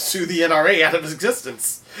trying to sue the NRA out of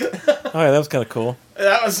existence. Oh yeah, that was kind of cool.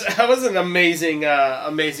 That was an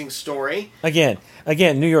amazing story. Again,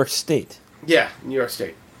 New York State. Yeah, New York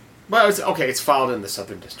State. Well, it's filed in the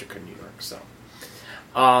Southern District of New York, so.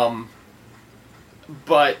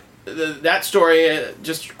 But that story,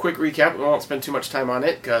 just a quick recap. We won't spend too much time on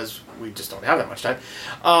it because we just don't have that much time.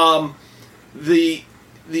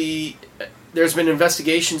 There's been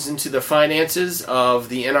investigations into the finances of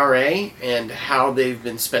the NRA and how they've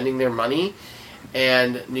been spending their money.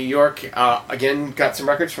 And New York, again, got some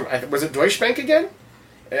records from... Was it Deutsche Bank again?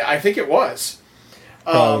 I think it was.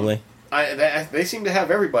 Probably. They seem to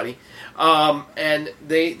have everybody. And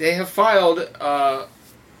they have filed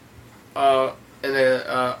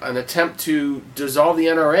an attempt to dissolve the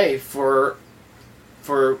NRA for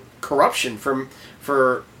corruption,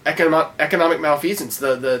 for economic malfeasance,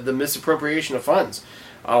 the misappropriation of funds.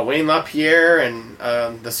 Wayne LaPierre and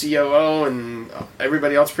the COO and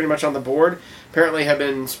everybody else pretty much on the board apparently have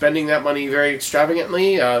been spending that money very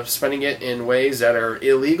extravagantly, spending it in ways that are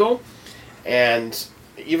illegal. And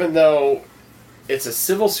even though it's a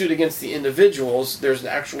civil suit against the individuals, there's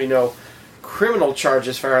actually no criminal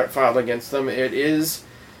charges filed against them. There is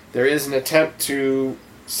an attempt to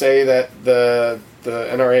say that the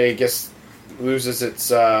NRA, I guess, loses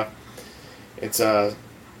its right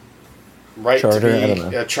charter, to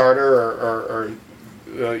be a charter or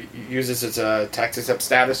uses its tax exempt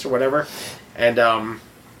status or whatever, and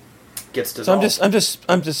gets dissolved. So I'm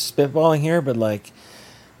just spitballing here, but like,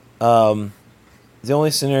 the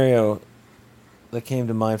only scenario that came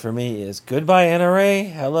to mind for me is goodbye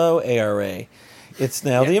NRA, hello ARA. It's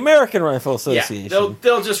now the American Rifle Association. Yeah,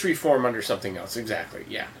 they'll just reform under something else. Exactly.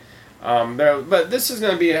 Yeah. But this is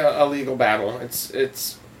going to be a legal battle.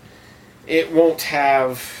 It won't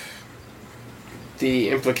have the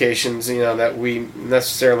implications, that we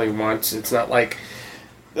necessarily want. It's not like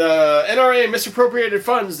the NRA misappropriated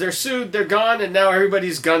funds. They're sued. They're gone, and now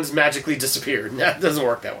everybody's guns magically disappeared. That doesn't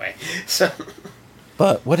work that way. So.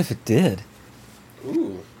 But what if it did?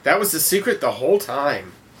 Ooh, that was the secret the whole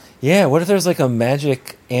time. Yeah, what if there's like a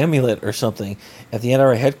magic amulet or something at the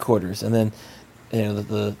NRA headquarters, and then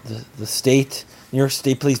the state, New York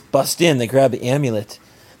State Police bust in, they grab the amulet,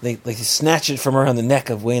 they snatch it from around the neck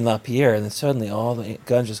of Wayne LaPierre, and then suddenly all the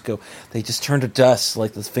guns just go, they just turn to dust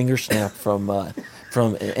like this finger snap from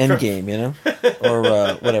Endgame, or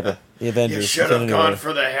whatever, the Avengers. You should have gone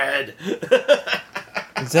for the head.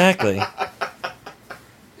 Exactly.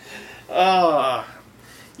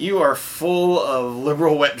 You are full of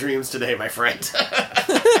liberal wet dreams today, my friend.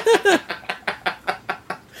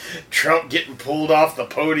 Trump getting pulled off the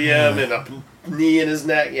podium and a knee in his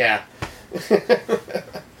neck. Yeah.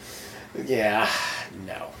 Yeah.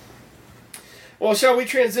 No. Well, shall we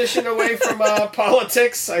transition away from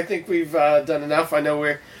politics? I think we've done enough. I know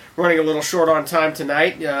we're running a little short on time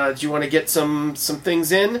tonight. Do you want to get some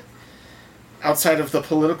things in outside of the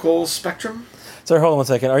political spectrum? Sorry, hold on 1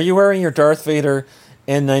 second. Are you wearing your Darth Vader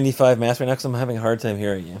N95 mask right now? Because I'm having a hard time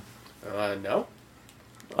hearing you. No.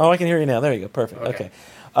 Oh, I can hear you now. There you go. Perfect. Okay.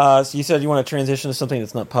 So you said you want to transition to something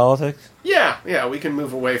that's not politics? Yeah. We can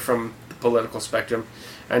move away from the political spectrum.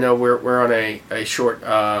 I know we're on a short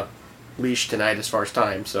leash tonight as far as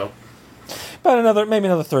time, so. About maybe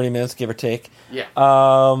another 30 minutes, give or take. Yeah.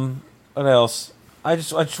 What else? I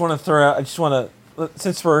just want to throw out.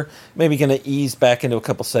 Since we're maybe going to ease back into a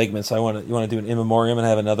couple segments, you want to do an in memoriam and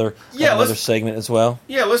have another segment as well.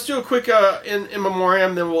 Yeah, let's do a quick in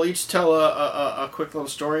memoriam. Then we'll each tell a quick little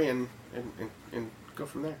story and go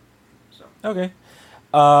from there. So okay.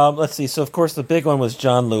 Let's see. So of course the big one was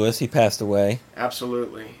John Lewis. He passed away.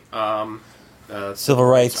 Absolutely. Civil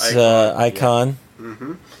rights icon. Yeah.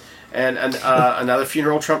 Mm-hmm. And another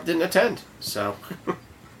funeral Trump didn't attend. So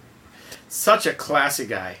such a classy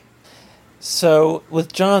guy. So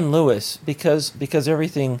with John Lewis, because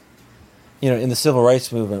everything, in the civil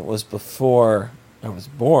rights movement was before I was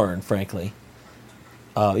born, frankly,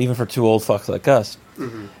 even for two old fucks like us.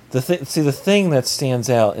 Mm-hmm. The thing that stands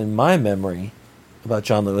out in my memory about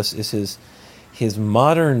John Lewis is his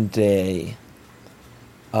modern day,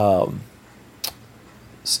 you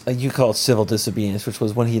call it civil disobedience, which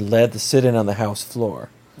was when he led the sit-in on the House floor.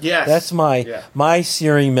 Yes. That's my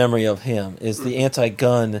searing memory of him, is the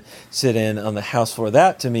anti-gun sit-in on the House floor.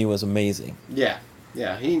 That, to me, was amazing. Yeah.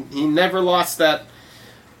 He never lost that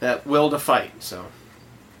will to fight, so.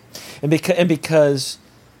 because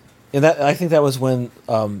that I think that was when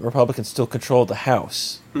Republicans still controlled the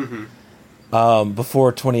House.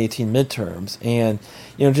 Before 2018 midterms, and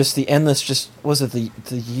just the endless, was it the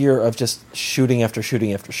year of just shooting after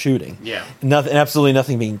shooting after shooting? Yeah, nothing, absolutely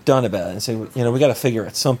nothing being done about it. And say, we got to figure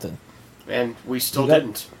out something, and we still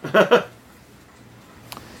didn't.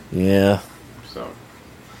 Yeah, so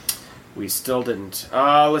we still didn't.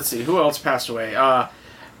 Let's see, who else passed away?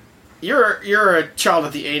 You're a child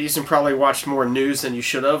of the '80s and probably watched more news than you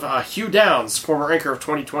should have. Hugh Downs, former anchor of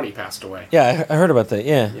 2020, passed away. Yeah, I heard about that.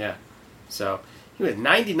 Yeah. Yeah. So, he was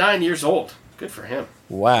 99 years old. Good for him.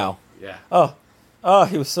 Wow. Yeah. Oh,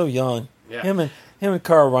 he was so young. Yeah. Him and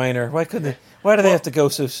Carl Reiner. Why do they have to go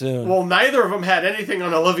so soon? Well, neither of them had anything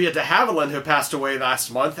on Olivia de Havilland, who passed away last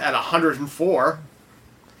month at 104.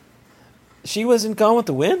 She was in Gone with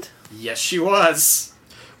the Wind? Yes, she was.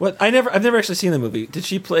 What? I've never actually seen the movie. Did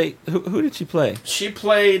she play? Who did she play? She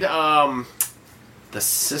played the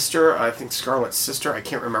sister. I think Scarlett's sister. I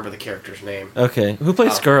can't remember the character's name. Okay. Who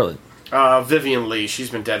played Scarlett? Vivian Lee. She's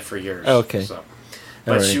been dead for years. Oh, okay. So.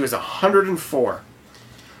 But right. She was 104.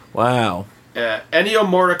 Wow. Ennio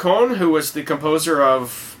Morricone, who was the composer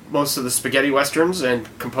of most of the spaghetti westerns and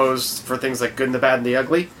composed for things like Good and the Bad and the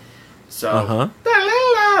Ugly. So,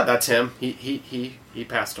 that's him. He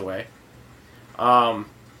passed away. Charlie.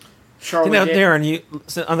 Now, Darren,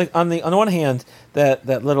 on the one hand,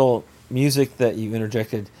 that little music that you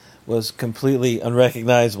interjected was completely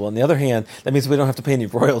unrecognizable. On the other hand, that means we don't have to pay any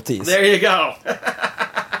royalties. There you go.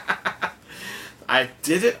 I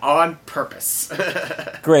did it on purpose.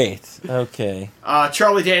 Great. Okay.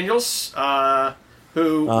 Charlie Daniels,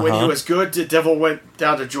 who, when he was good, The Devil Went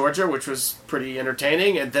Down to Georgia, which was pretty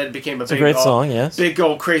entertaining, and then became a great song, yes. Big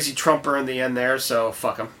old crazy trumper in the end there, so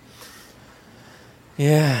fuck him.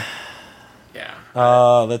 Yeah. Yeah.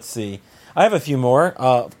 Let's see. I have a few more.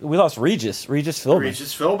 We lost Regis Philbin.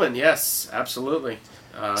 Regis Philbin, yes, absolutely.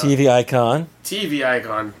 TV icon. TV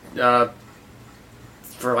icon.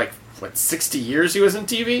 For 60 years he was in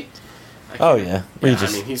TV?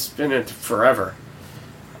 Regis. I mean, he's been in it forever.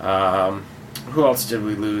 Who else did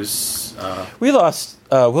we lose? We lost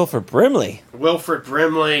Wilford Brimley. Wilford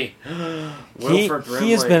Brimley.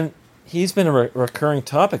 He's been a recurring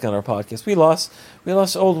topic on our podcast. We lost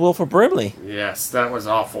old Wilford Brimley. Yes, that was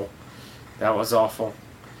awful.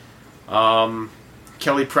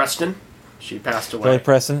 Kelly Preston, she passed away. Kelly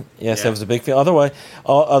Preston, yes, That was a big deal.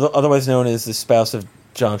 Otherwise known as the spouse of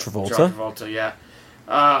John Travolta. John Travolta, yeah.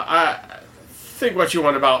 I think what you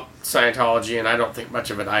want about Scientology, and I don't think much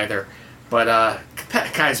of it either. But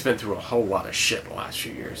that guy's been through a whole lot of shit the last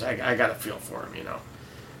few years. I got a feel for him,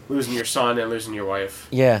 losing your son and losing your wife.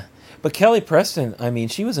 Yeah. But Kelly Preston, I mean,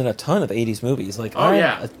 she was in a ton of 80s movies.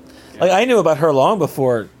 I knew about her long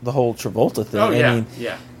before the whole Travolta thing. Oh, yeah, I mean,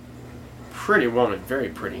 yeah. Pretty woman, very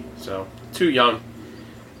pretty. So, too young.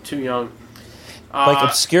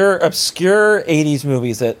 Obscure 80s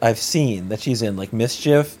movies that I've seen that she's in, like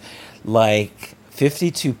Mischief, like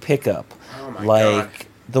 52 Pickup, oh my God.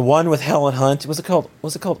 The one with Helen Hunt. Was it called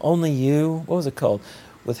Only You? What was it called?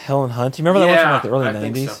 With Helen Hunt. Do you remember that one from the early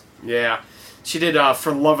 90s? Think so. Yeah. She did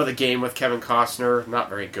For Love of the Game with Kevin Costner. Not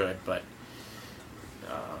very good, but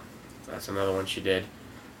that's another one she did.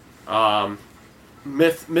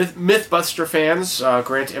 Mythbuster fans,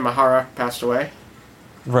 Grant Imahara passed away.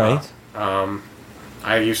 Right.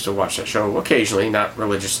 I used to watch that show occasionally, not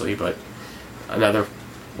religiously, but another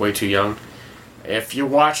way too young. If you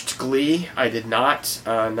watched Glee, I did not.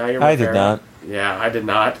 I did not. Yeah, I did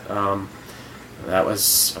not. That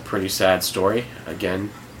was a pretty sad story. Again,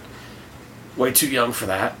 way too young for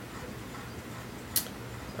that.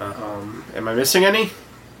 Am I missing any?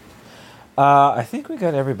 I think we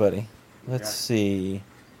got everybody. Let's see.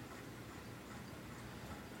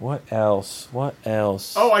 What else?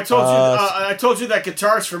 Oh, I told you that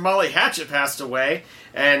guitarist for Molly Hatchet passed away,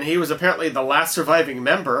 and he was apparently the last surviving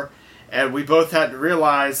member. And we both hadn't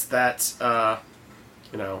realized that, that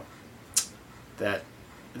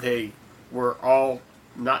they were all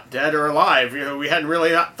not dead or alive. We hadn't really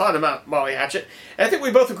thought about Molly Hatchet. And I think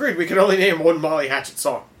we both agreed we could only name one Molly Hatchet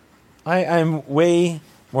song. I'm way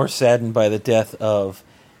more saddened by the death of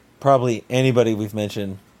probably anybody we've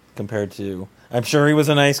mentioned compared to. I'm sure he was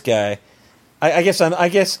a nice guy. I guess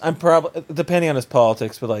I'm probably, depending on his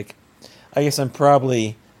politics, but I guess I'm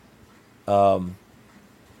probably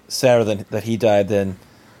sadder that he died than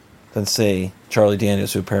say Charlie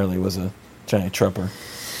Daniels, who apparently was a giant trumper.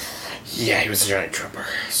 Yeah, he was a giant trumper.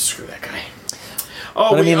 Screw that guy.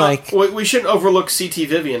 Oh, but we shouldn't overlook C.T.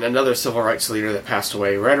 Vivian, another civil rights leader that passed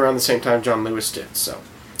away right around the same time John Lewis did. So,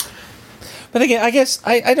 But again, I guess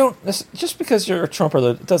I don't just because you're a Trumper,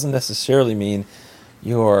 that doesn't necessarily mean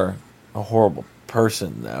you're a horrible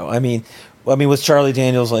person, though. Was Charlie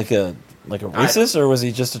Daniels like a racist, or was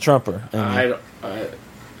he just a Trumper?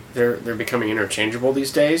 They're becoming interchangeable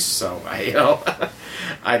these days, so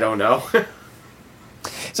I don't know.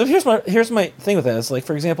 So here's my thing with that. It's like,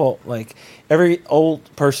 for example, like every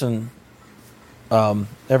old person,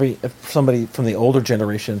 if somebody from the older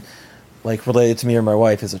generation, like related to me or my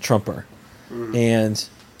wife, is a Trumper, and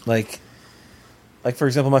like for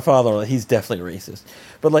example, my father, like, he's definitely racist.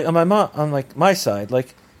 But like on like my side,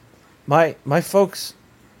 like my folks,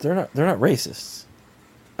 they're not racists.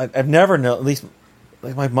 I've never known, at least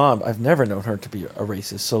like my mom, I've never known her to be a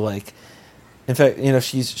racist. So like, in fact,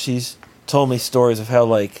 she's told me stories of how,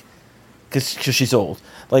 like, because she's old,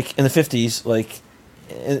 like in the 50s, like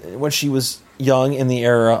when she was young, in the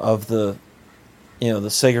era of the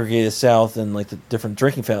segregated South and like the different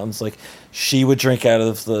drinking fountains, like she would drink out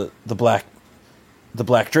of the black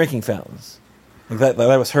drinking fountains. Like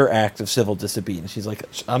that was her act of civil disobedience. She's like,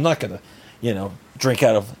 I'm not gonna, drink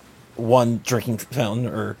out of one drinking fountain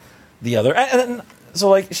or the other. And so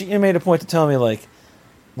like she made a point to tell me like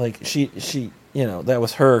she that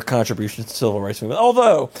was her contribution to the civil rights movement.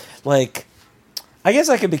 Although, like, I guess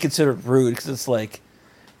I could be considered rude because it's like,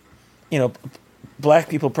 black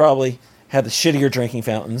people probably had the shittier drinking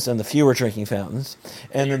fountains and the fewer drinking fountains,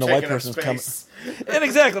 and then the white person's coming. And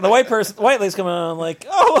exactly, the white lady's coming on like,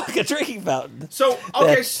 oh, look, a drinking fountain. So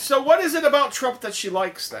okay, so what is it about Trump that she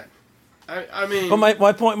likes then? I mean, but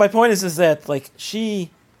my point is that like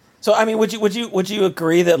she. So I mean, would you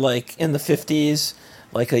agree that like in the 50s,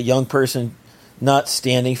 like a young person not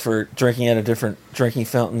standing for drinking out of different drinking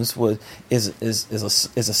fountains is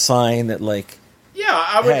a sign that like, yeah,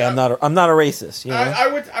 I would. Hey, I'm not a racist.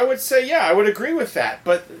 I would say, yeah, I would agree with that.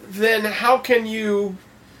 But then how can you,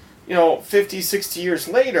 50, 60 years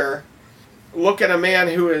later, look at a man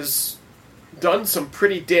who has done some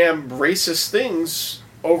pretty damn racist things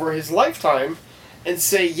over his lifetime and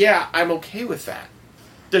say, yeah, I'm okay with that?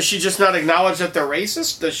 Does she just not acknowledge that they're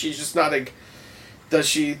racist? Does she just not? Does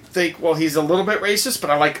she think, well, he's a little bit racist, but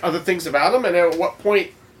I like other things about him? And at what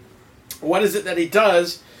point, what is it that he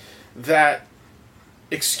does that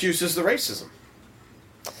excuses the racism?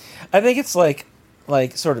 I think it's like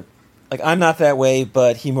sort of like I'm not that way,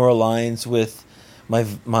 but he more aligns with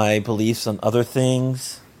my beliefs on other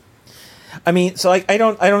things. I mean, so I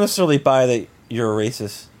don't necessarily buy that you're a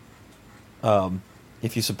racist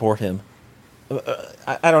if you support him.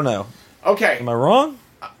 I don't know. Okay. Am I wrong?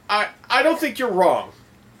 I don't think you're wrong.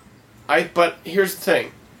 But here's the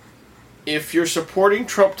thing. If you're supporting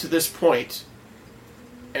Trump to this point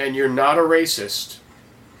and you're not a racist,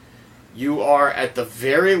 you are at the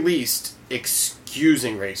very least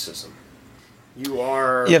excusing racism. You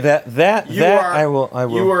are. Yeah, I will.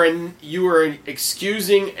 You are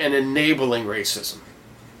excusing and enabling racism.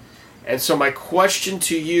 And so my question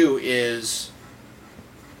to you is,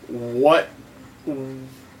 what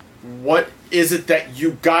is it that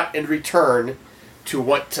you got in return to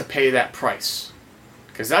want to pay that price?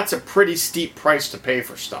 Because that's a pretty steep price to pay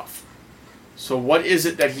for stuff. So what is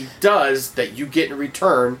it that he does that you get in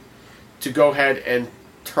return to go ahead and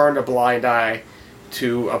turn a blind eye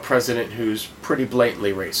to a president who's pretty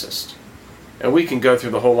blatantly racist? And we can go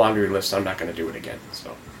through the whole laundry list. I'm not going to do it again.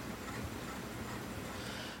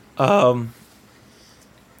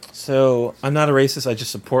 So I'm not a racist. I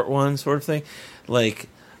just support one, sort of thing. Like,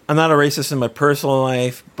 I'm not a racist in my personal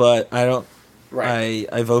life, but I don't. Right.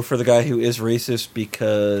 I vote for the guy who is racist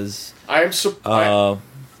because I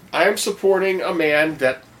am supporting a man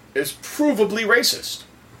that is provably racist.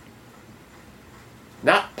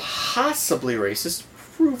 Not possibly racist,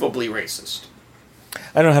 provably racist.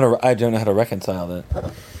 I don't know how to reconcile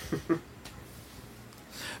that.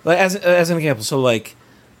 Like as an example, so like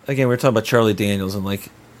again, we were talking about Charlie Daniels, and like,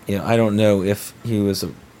 I don't know if he was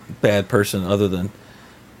a bad person other than,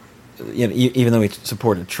 even though he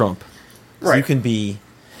supported Trump. Right. So you can be.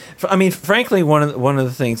 I mean, frankly, one of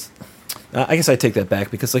the things. I guess I take that back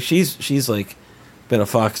because like she's like been a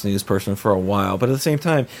Fox News person for a while, but at the same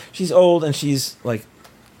time, she's old and she's like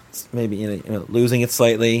maybe losing it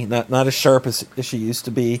slightly, not as sharp as she used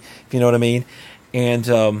to be, if you know what I mean. And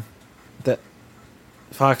that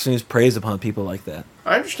Fox News preys upon people like that.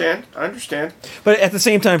 I understand. But at the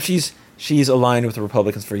same time, she's aligned with the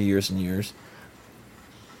Republicans for years and years.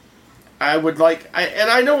 I would like, and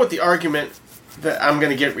I know what the argument that I'm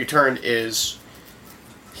going to get returned is.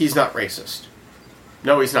 He's not racist.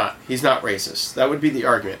 No, he's not. He's not racist. That would be the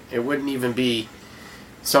argument. It wouldn't even be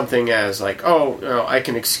something as like, I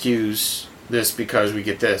can excuse this because we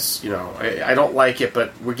get this. I don't like it,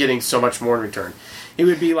 but we're getting so much more in return. He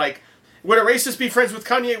would be like, would a racist be friends with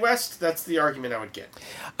Kanye West? That's the argument I would get.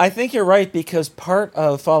 I think you're right, because part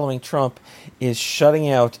of following Trump is shutting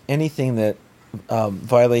out anything that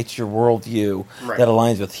violates your worldview that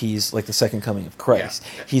aligns with he's like the second coming of Christ.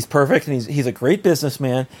 Yeah. He's perfect, and he's a great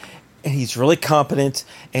businessman, and he's really competent,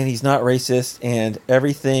 and he's not racist, and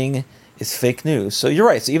everything is fake news. So you're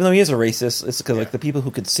right. So even though he is a racist, it's because like the people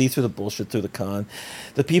who can see through the bullshit through the con,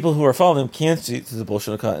 the people who are following him can't see through the bullshit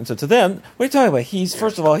through the con. And so to them, what are you talking about? He's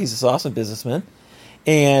first of all, he's this awesome businessman,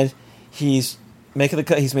 and he's made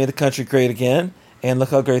the country great again. And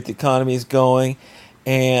look how great the economy is going,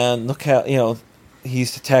 and look how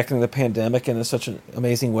he's tackling the pandemic in such an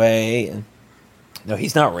amazing way. And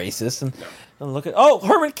he's not racist. And look at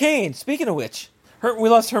Herman Cain. Speaking of which. We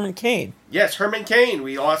lost Herman Cain. Yes, Herman Cain.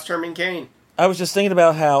 We lost Herman Cain. I was just thinking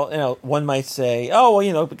about how one might say,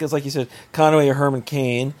 because like you said, Conway or Herman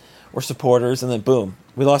Cain were supporters, and then boom,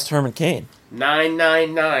 we lost Herman Cain.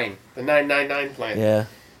 999, the 999 plan.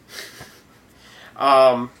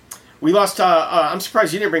 Yeah. We lost. I'm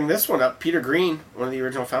surprised you didn't bring this one up. Peter Green, one of the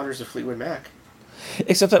original founders of Fleetwood Mac.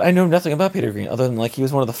 Except that I know nothing about Peter Green, other than like he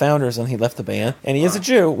was one of the founders, and he left the band, and he is a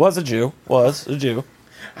Jew. Was a Jew.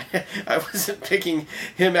 I wasn't picking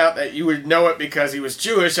him out that you would know it because he was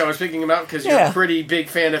Jewish. I was picking him out because you're a pretty big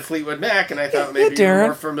fan of Fleetwood Mac, and I thought maybe you were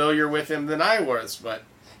more familiar with him than I was. But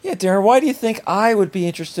yeah, Darren, why do you think I would be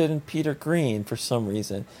interested in Peter Green for some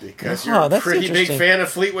reason? Because you're a pretty big fan of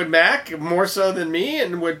Fleetwood Mac, more so than me,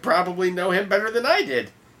 and would probably know him better than I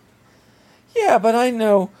did. Yeah, but I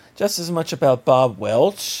know just as much about Bob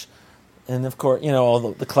Welch, and of course, all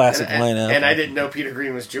the classic lineup. And I didn't know Peter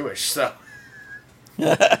Green was Jewish, so...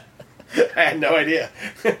 I had no idea.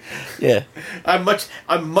 Yeah, I'm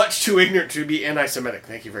much too ignorant to be anti-Semitic.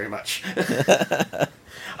 Thank you very much.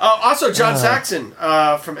 Also, John Saxon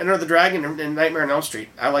from Enter the Dragon and Nightmare on Elm Street.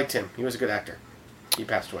 I liked him. He was a good actor. He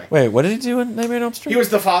passed away. Wait, what did he do in Nightmare on Elm Street? He was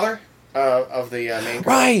the father of the main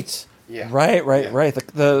girl. Right. Yeah. Right.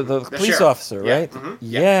 The police sheriff. Officer, Yeah. right? Mm-hmm.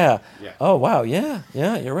 Yeah. Yeah. Oh wow. Yeah.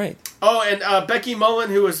 You're right. Oh, and Becky Mullen,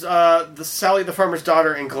 who was the Sally the Farmer's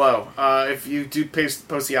daughter in Glow. If you do post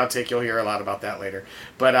the outtake, you'll hear a lot about that later.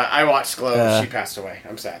 But I watched Glow. She passed away.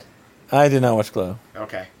 I'm sad. I did not watch Glow.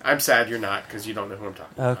 Okay. I'm sad you're not, because you don't know who I'm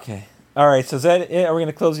talking about. Okay. All right. So is that it? Are we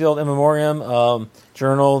going to close the old In Memoriam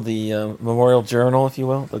journal, the memorial journal, if you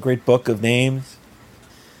will, the great book of names?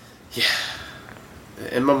 Yeah.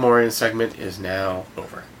 The In Memoriam segment is now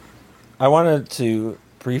over. I wanted to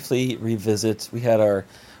briefly revisit. We had our,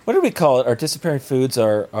 what did we call it? Our disappearing foods,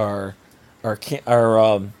 our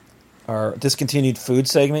discontinued food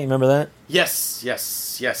segment. You remember that?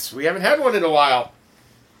 Yes. We haven't had one in a while.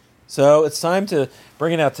 So it's time to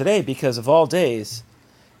bring it out today, because of all days,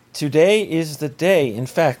 today is the day, in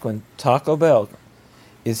fact, when Taco Bell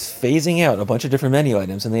is phasing out a bunch of different menu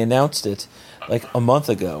items, and they announced it like a month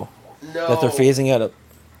ago. No. That they're phasing out.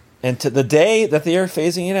 And the day that they are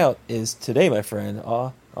phasing it out is today, my friend,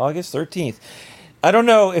 August 13th. I don't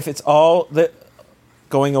know if it's all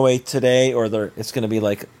going away today, or it's going to be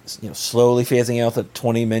like slowly phasing out the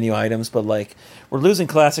 20 menu items, but like we're losing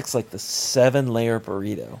classics like the 7-layer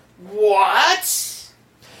burrito. What?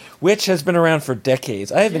 Which has been around for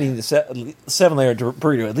decades. I have been eating the 7-layer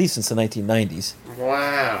burrito at least since the 1990s.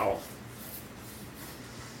 Wow.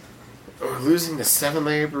 We're losing the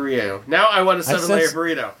 7-layer burrito. Now I want a 7-layer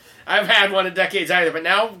burrito. I've had one in decades either, but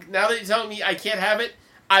now that you're telling me I can't have it,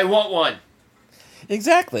 I want one.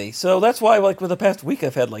 Exactly. So that's why, like, for the past week,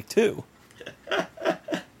 I've had like 2.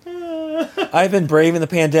 I've been braving the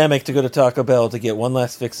pandemic to go to Taco Bell to get one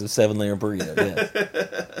last fix of 7-layer burrito. Yeah.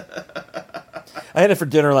 I had it for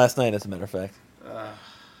dinner last night, as a matter of fact.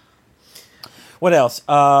 What else?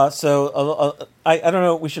 I don't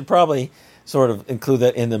know. We should probably sort of include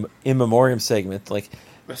that in the In Memoriam segment, like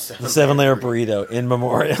the 7-layer burrito in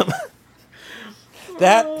memoriam.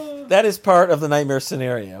 that is part of the nightmare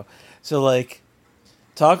scenario. So like,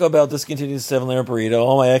 Taco Bell discontinues the 7-layer burrito.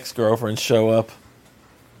 All my ex-girlfriends show up.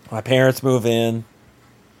 My parents move in.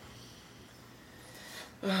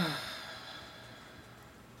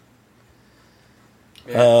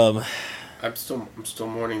 I'm still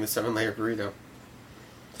mourning the 7-layer burrito.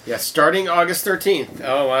 Yeah, starting August 13th.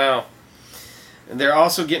 Oh wow. And they're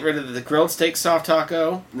also getting rid of the grilled steak soft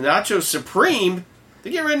taco, the Nacho Supreme. They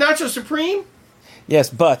get rid of Nacho Supreme? Yes,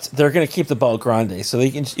 but they're going to keep the Bal Grande, so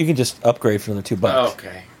you can just upgrade from the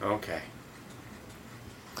 $2. Okay.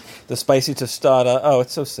 The spicy tostada. Oh,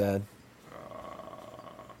 it's so sad.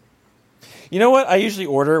 You know what? I usually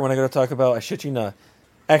order when I go to Taco Bell. I shit you not.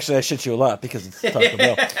 Actually, I shit you a lot because it's Taco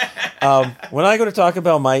Bell. When I go to Taco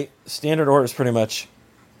Bell, my standard order is pretty much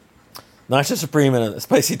Nacho Supreme and a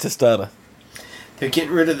spicy tostada. They're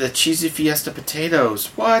getting rid of the cheesy Fiesta potatoes.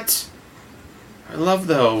 What? I love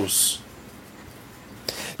those.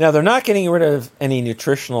 Now they're not getting rid of any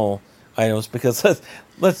nutritional items because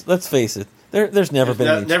let's face it, there's never been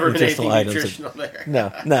any nutritional items. Nutritional there.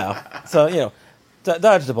 No. So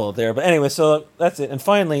dodged the bullet there. But anyway, so that's it. And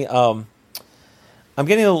finally, I'm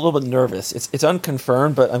getting a little bit nervous. It's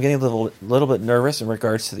unconfirmed, but I'm getting a little bit nervous in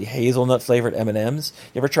regards to the hazelnut flavored M&Ms.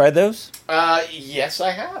 You ever tried those? Yes,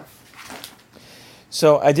 I have.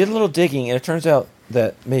 So I did a little digging, and it turns out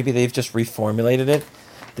that maybe they've just reformulated it.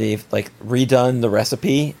 They've redone the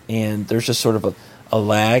recipe, and there's just sort of a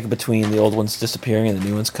lag between the old ones disappearing and the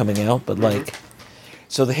new ones coming out. But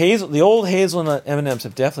so the old hazelnut M&Ms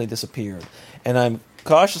have definitely disappeared, and I'm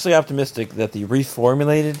cautiously optimistic that the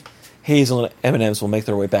reformulated hazelnut M&Ms will make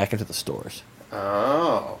their way back into the stores.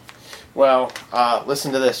 Oh, well,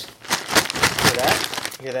 listen to this. Hear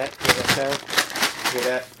that? Hear that? Hear that sound? Hear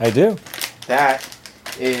that? I do. That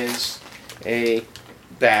is a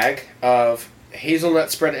bag of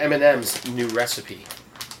hazelnut spread M&M's new recipe.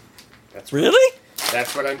 Really?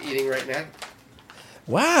 That's what I'm eating right now.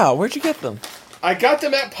 Wow, where'd you get them? I got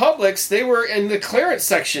them at Publix. They were in the clearance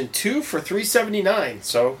section, 2 for $3.79.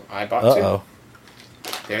 So I bought 2. Uh-oh.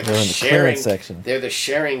 They're in the clearance section. They're the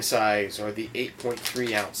sharing size, or the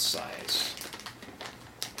 8.3 ounce size.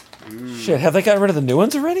 Shit, have they gotten rid of the new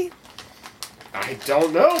ones already? I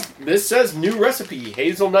don't know. This says new recipe,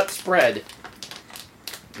 hazelnut spread.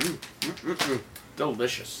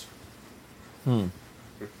 Delicious.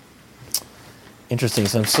 Interesting.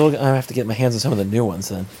 So I have to get my hands on some of the new ones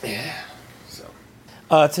then. Yeah. So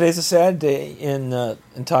today's a sad day in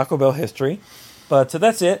Taco Bell history, but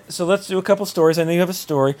that's it. So let's do a couple stories. I know you have a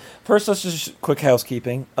story. First, let's just quick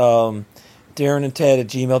housekeeping. Darren and Ted at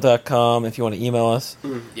gmail.com if you want to email us.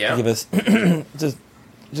 Yeah. Give us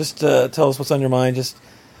just tell us what's on your mind. Just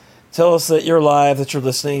tell us that you're live, that you're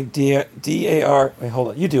listening. D-A-R... Wait, hold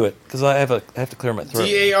on. You do it, because I have to clear my throat.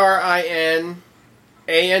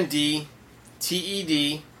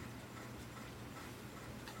 DARINANDTED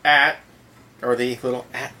at, or the little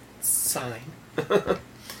at sign,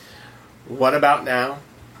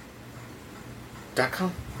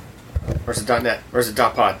 whataboutnow.com? Or is it .net? Or is it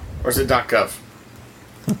 .pod? Or is it .gov?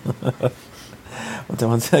 Wait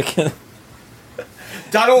 1 second.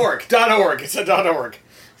 .org. It's a .org.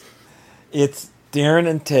 It's Darren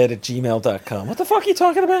and Ted at gmail.com. What the fuck are you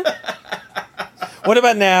talking about? What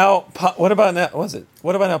about now? What about now? Was it?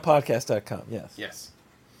 What about now? Podcast.com. Yes. Yes.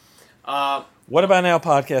 What about now?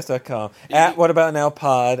 Podcast.com. At What About Now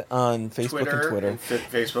Pod on Facebook and Twitter.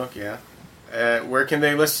 Facebook, yeah. Where can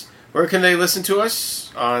they listen to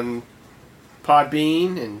us? On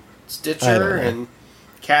Podbean and Stitcher and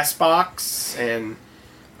Castbox and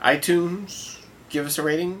iTunes. Give us a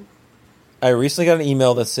rating. I recently got an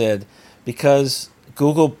email that said because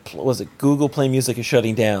Google Play Music is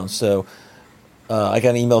shutting down, so I got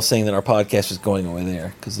an email saying that our podcast is going away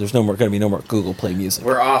there because there's going to be no more Google Play Music.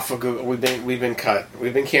 We're off of Google. We've been cut.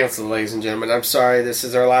 We've been canceled, ladies and gentlemen. I'm sorry. This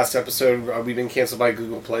is our last episode. We've been canceled by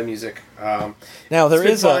Google Play Music. Now there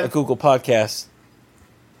is a Google Podcast.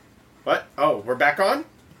 What? Oh, we're back on?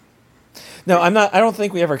 No, I'm not. I don't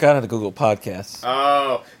think we ever got into Google Podcasts.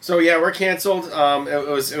 Oh, so yeah, we're canceled. It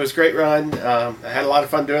was a great run. I had a lot of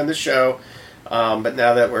fun doing this show. But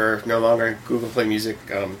now that we're no longer in Google Play Music,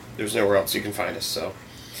 there's nowhere else you can find us. So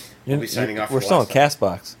we'll be signing off. We're still on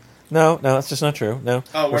Castbox. No, that's just not true. No,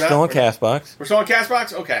 we're still on Castbox. We're still on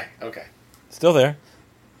Castbox. Okay. Still there.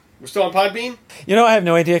 We're still on Podbean. I have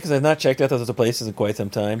no idea because I've not checked out those other places in quite some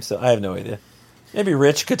time. So I have no idea. Maybe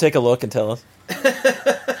Rich could take a look and tell us.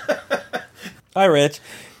 Hi, Rich.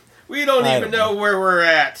 We don't even know where we're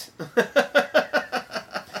at.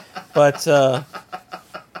 But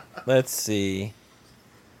let's see.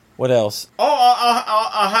 What else? Oh,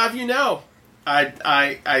 I'll have you know.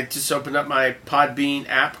 I just opened up my Podbean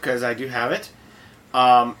app because I do have it.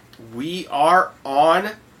 We are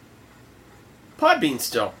on Podbean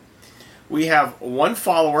still. We have 1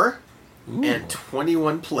 follower and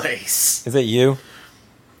 21 plays. Is it you?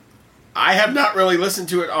 I have not really listened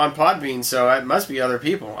to it on Podbean, so it must be other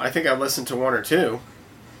people. I think I've listened to 1 or 2,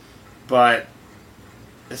 but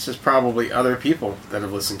this is probably other people that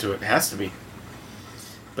have listened to it. It has to be.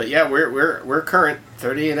 But yeah, we're current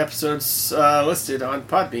 38 episodes listed on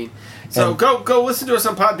Podbean. So go listen to us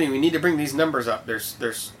on Podbean. We need to bring these numbers up.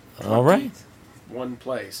 There's all right. 1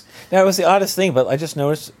 plays. That was the oddest thing, but I just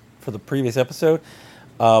noticed for the previous episode,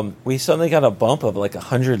 we suddenly got a bump of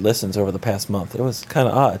 100 listens over the past month. It was kind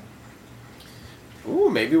of odd. Ooh,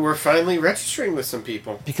 maybe we're finally registering with some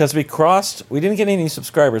people. Because we didn't get any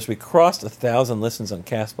subscribers. We crossed 1,000 listens on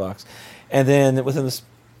CastBox. And then within this,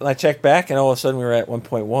 I checked back and all of a sudden we were at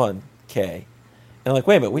 1.1K. And I'm like,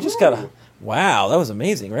 wait a minute, we just got wow, that was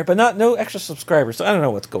amazing, right? But no extra subscribers, so I don't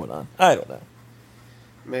know what's going on. I don't know.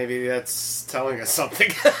 Maybe that's telling us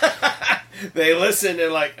something. They listen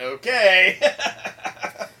and like, okay.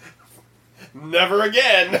 Never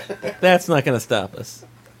again. That's not going to stop us.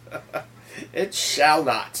 It shall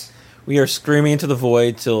not. We are screaming into the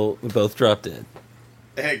void till we both drop dead.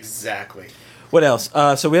 Exactly. What else?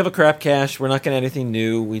 So we have a crap cache. We're not going to add anything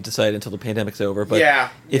new. We decided until the pandemic's over. But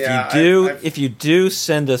if you do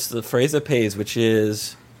send us the phrase that pays, which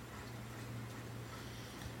is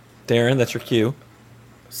Darren, that's your cue.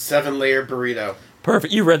 7-layer burrito.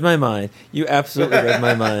 Perfect. You read my mind. You absolutely read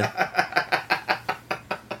my mind.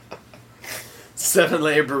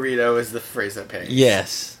 7-layer burrito is the phrase that pays.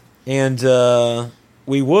 Yes. And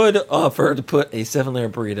we would offer to put a 7-layer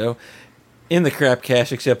burrito in the crap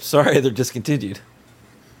cache, except, sorry, they're discontinued.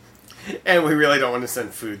 And we really don't want to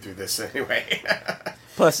send food through this anyway.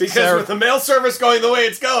 Plus, because with the mail service going the way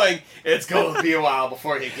it's going to be a while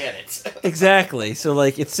before you get it. Exactly. So,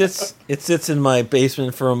 like, it sits in my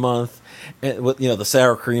basement for a month, and with the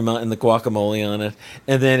sour cream and the guacamole on it,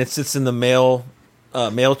 and then it sits in the mail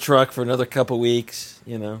truck for another couple weeks.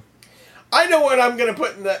 I know what I'm going to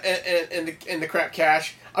put in the crap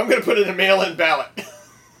cache. I'm going to put in a mail-in ballot.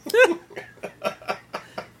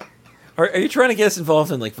 Are you trying to get us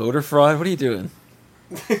involved in like voter fraud? What are you doing?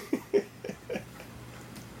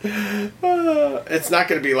 It's not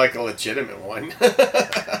going to be like a legitimate one.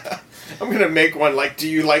 I'm going to make one like, do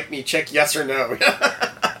you like me? Check yes or no.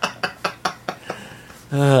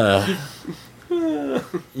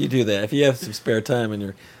 You do that. If you have some spare time on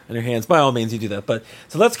your hands, by all means, you do that. But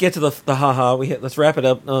so let's get to the haha. Let's wrap it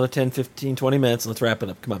up. Another 10, 15, 20 minutes. Let's wrap it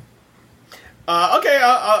up. Come on. Okay,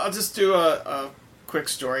 I'll just do a quick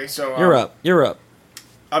story. So You're up.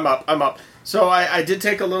 I'm up. So I did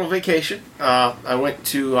take a little vacation. I went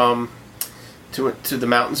to the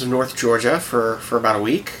mountains of North Georgia for about a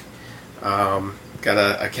week. Got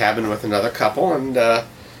a cabin with another couple, and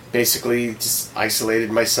basically just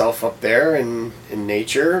isolated myself up there in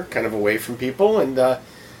nature, kind of away from people, and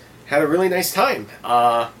had a really nice time.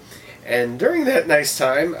 And during that nice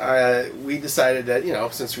time, we decided that,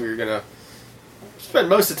 since we were going to spend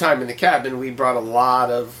most of the time in the cabin, we brought a lot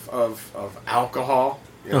of alcohol,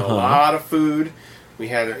 a lot of food. We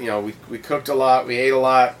had, we cooked a lot, we ate a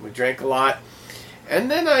lot, we drank a lot. And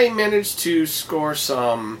then I managed to score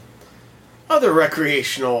some other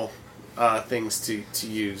recreational things to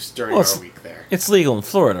use during our week there. It's legal in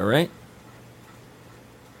Florida, right?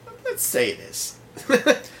 Let's say it is.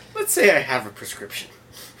 Let's say I have a prescription.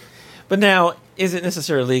 But now, is it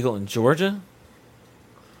necessarily legal in Georgia?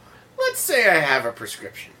 Let's say I have a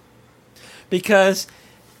prescription. Because,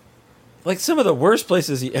 like, some of the worst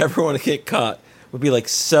places you ever want to get caught would be, like,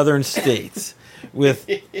 southern states with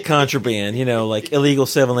contraband, like illegal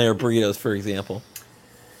 7-layer burritos, for example.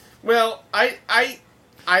 Well, I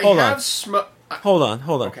hold have on. smoked... Hold on.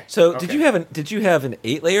 Okay. So, did you have an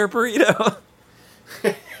 8-layer burrito?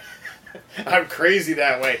 I'm crazy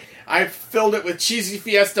that way. I filled it with cheesy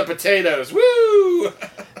fiesta potatoes. Woo!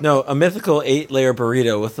 No, a mythical 8-layer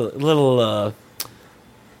burrito with a little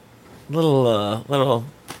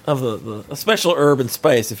of a special herb and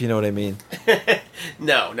spice, if you know what I mean.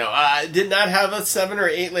 No, I did not have a 7 or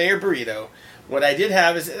 8-layer burrito. What I did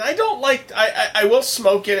have is, I don't like, I will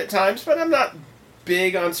smoke it at times, but I'm not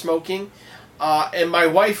big on smoking. And my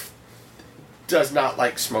wife does not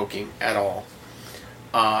like smoking at all.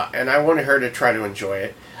 And I wanted her to try to enjoy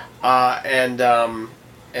it. And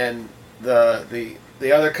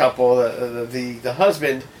the other couple, the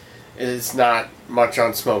husband is not much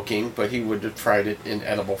on smoking, but he would have tried it in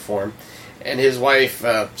edible form. And his wife,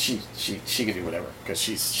 she can do whatever, because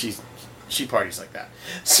she parties like that.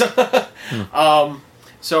 So,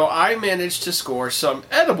 so I managed to score some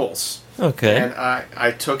edibles. Okay. And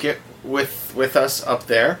I took it with us up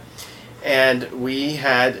there, and we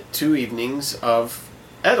had 2 evenings of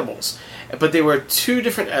edibles. But they were 2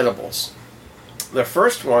 different edibles. The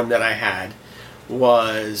first one that I had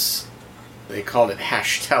was, they called it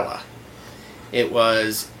Hashtella. It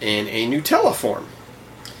was in a Nutella form.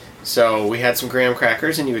 So we had some graham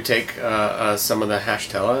crackers, and you would take some of the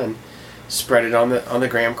Hashtella and spread it on the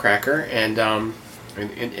graham cracker and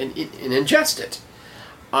ingest it.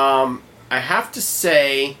 I have to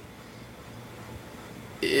say,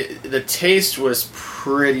 the taste was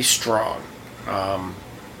pretty strong.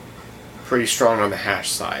 Pretty strong on the hash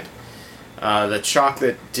side. The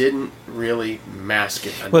chocolate didn't really mask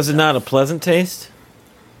it enough. Was it not a pleasant taste?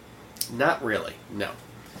 Not really, no.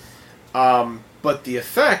 But the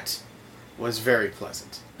effect was very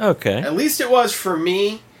pleasant. Okay. At least it was for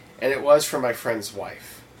me, and it was for my friend's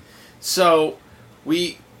wife. So,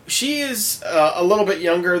 she is a little bit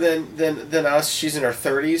younger than us. She's in her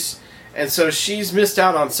 30s. And so she's missed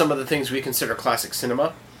out on some of the things we consider classic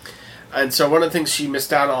cinema. And so one of the things she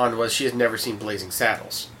missed out on was she had never seen Blazing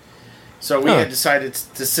Saddles. So we had decided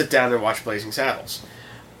to sit down and watch Blazing Saddles.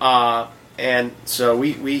 And so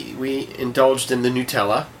we indulged in the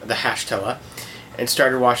Nutella, the Hashtella, and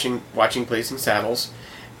started watching Blazing Saddles.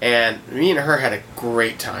 And me and her had a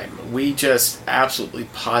great time. We just absolutely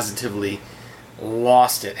positively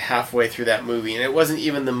lost it halfway through that movie. And it wasn't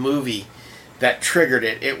even the movie that triggered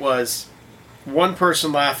it. It was one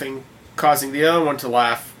person laughing, causing the other one to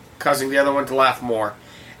laugh, causing the other one to laugh more,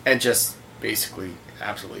 and just basically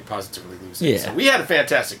absolutely positively losing. Yeah. So we had a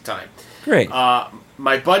fantastic time. Great.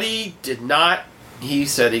 My buddy did not. He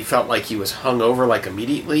said he felt like he was hungover like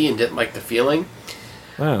immediately and didn't like the feeling.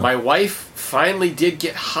 Wow. My wife finally did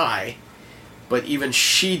get high, but even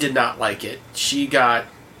she did not like it. She got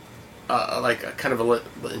like a kind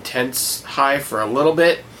of intense high for a little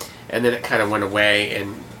bit, and then it kind of went away,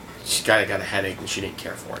 and she got a headache, and she didn't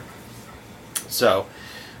care for it. So,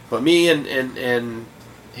 but me and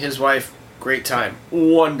his wife, great time.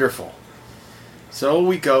 Wonderful. So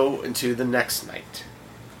we go into the next night.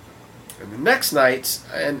 And the next night,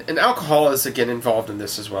 and alcohol is again involved in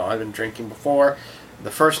this as well. I've been drinking before.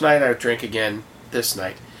 The first night I drank again this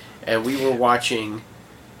night. And we were watching...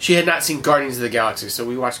 She had not seen Guardians of the Galaxy, so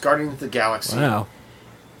we watched Guardians of the Galaxy. Wow.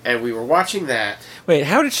 And we were watching that. Wait,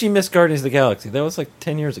 how did she miss Guardians of the Galaxy? That was like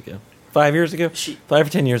 10 years ago. 5 years ago? 5 or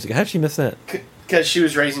 10 years ago. How did she miss that? Because she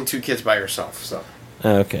was raising 2 kids by herself, so...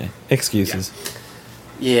 Oh, okay. Excuses.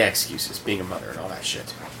 Yeah, excuses. Being a mother and all that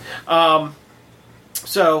shit.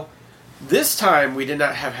 So, this time we did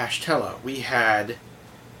not have Hashtella. We had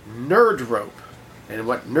Nerd Rope. And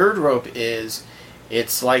what Nerd Rope is,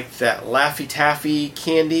 it's like that Laffy Taffy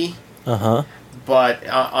candy. Uh-huh. But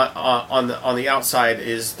on the outside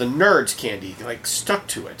is the Nerds candy, like stuck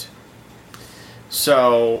to it.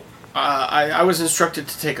 So, I was instructed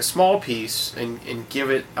to take a small piece and give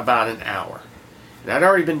it about an hour. And I'd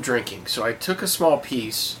already been drinking, so I took a small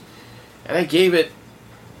piece, and I gave it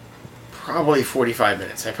probably 45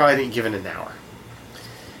 minutes. I probably didn't give it an hour.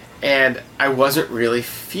 And I wasn't really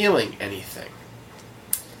feeling anything.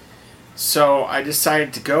 So I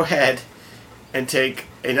decided to go ahead and take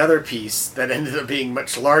another piece that ended up being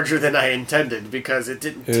much larger than I intended, because it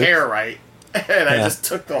didn't tear right, and I just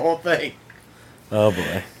took the whole thing. Oh,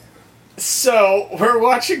 boy. So, we're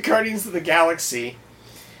watching Guardians of the Galaxy,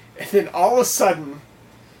 and then all of a sudden,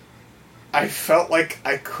 I felt like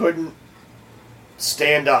I couldn't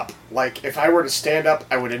stand up. Like, if I were to stand up,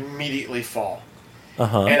 I would immediately fall.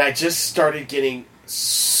 Uh-huh. And I just started getting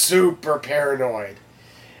super paranoid.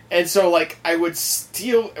 And so, like, I would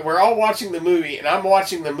we're all watching the movie, and I'm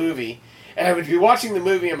watching the movie, and I would be watching the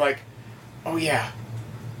movie, and I'm like, oh yeah,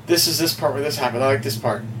 this is this part where this happened, I like this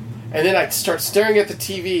part. And then I'd start staring at the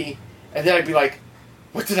TV, and then I'd be like,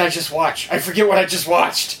 what did I just watch? I forget what I just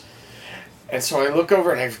watched. And so I look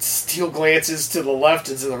over and I steal glances to the left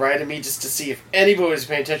and to the right of me just to see if anybody was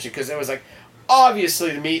paying attention, because it was like obvious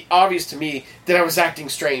to me that I was acting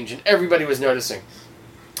strange and everybody was noticing.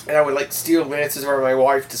 And I would like steal glances over my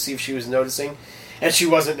wife to see if she was noticing, and she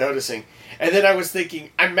wasn't noticing. And then I was thinking,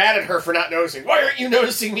 I'm mad at her for not noticing. Why aren't you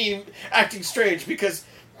noticing me acting strange? Because,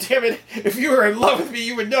 damn it, if you were in love with me,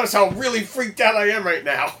 you would notice how really freaked out I am right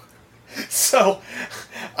now. So,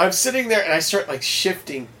 I'm sitting there and I start like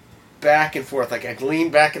shifting back and forth. Like I'd lean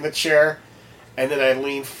back in the chair, and then I'd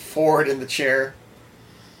lean forward in the chair.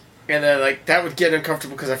 And then like that would get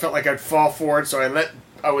uncomfortable because I felt like I'd fall forward, so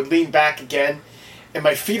I would lean back again. And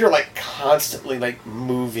my feet are like constantly like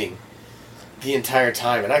moving the entire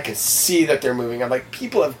time, and I can see that they're moving. I'm like,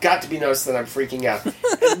 people have got to be noticing that I'm freaking out,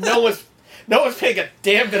 and no one's paying a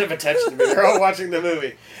damn bit of attention to me. They're all watching the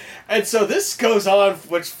movie, and so this goes on,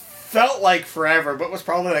 which felt like forever, but was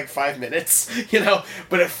probably like 5 minutes,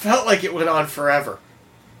 But it felt like it went on forever.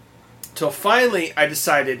 Till finally, I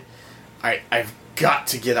decided, I've got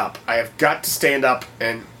to get up. I have got to stand up,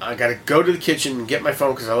 and I got to go to the kitchen and get my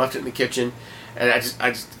phone because I left it in the kitchen. And I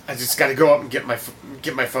just got to go up and get my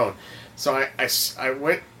phone. So I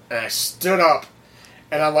went and I stood up,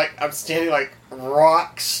 and I'm standing like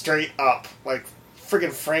rock straight up, like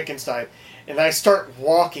friggin' Frankenstein. And I start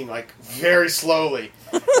walking like very slowly,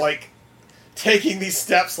 like taking these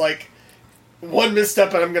steps, like one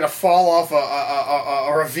misstep and I'm gonna fall off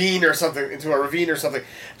a ravine or something, into a ravine or something.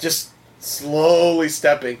 Just slowly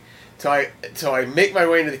stepping till I make my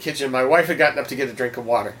way into the kitchen. My wife had gotten up to get a drink of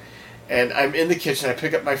water. And I'm in the kitchen. I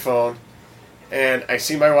pick up my phone, and I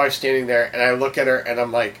see my wife standing there, and I look at her, and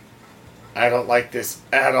I'm like, I don't like this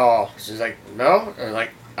at all. She's like, no? And I'm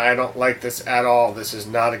like, I don't like this at all. This is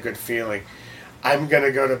not a good feeling. I'm going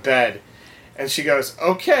to go to bed. And she goes,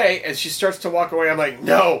 okay. And she starts to walk away. I'm like,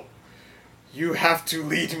 no, you have to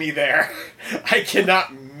lead me there. I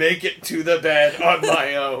cannot make it to the bed on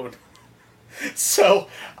my own. So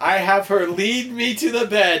I have her lead me to the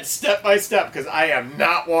bed step by step because I am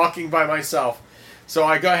not walking by myself. So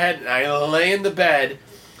I go ahead and I lay in the bed,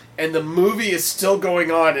 and the movie is still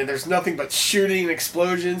going on, and there's nothing but shooting and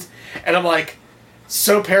explosions. And I'm like,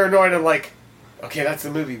 so paranoid. I'm like, okay, that's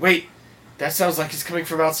the movie. Wait, that sounds like it's coming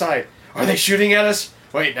from outside. Are they shooting at us?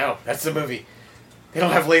 Wait, no, that's the movie. They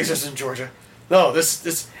don't have lasers in Georgia. No,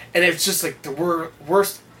 this, and it's just like the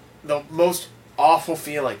worst, the most awful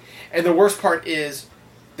feeling. And the worst part is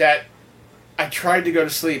that I tried to go to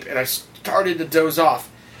sleep, and I started to doze off.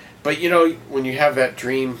 But you know, when you have that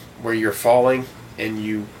dream where you're falling, and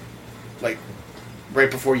you, like, right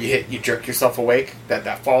before you hit, you jerk yourself awake,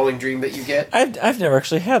 that falling dream that you get? I've never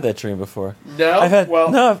actually had that dream before. No?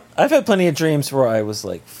 I've had plenty of dreams where I was,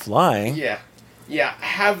 like, flying. Yeah.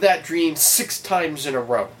 Have that dream 6 times in a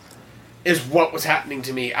row is what was happening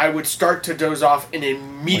to me. I would start to doze off and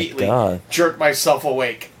immediately jerk myself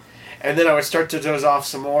awake. And then I would start to doze off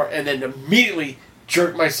some more and then immediately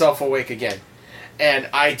jerk myself awake again. And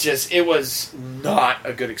it was not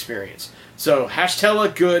a good experience. So,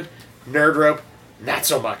 Hashtella, good. Nerd Rope, not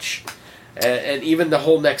so much. And even the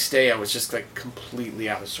whole next day, I was just, like, completely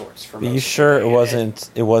out of sorts. Are you sure it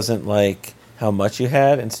wasn't like how much you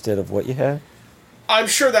had instead of what you had? I'm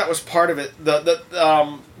sure that was part of it.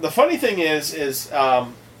 The funny thing is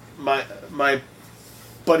my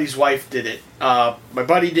buddy's wife did it. My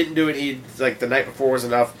buddy didn't do it. He, like, the night before was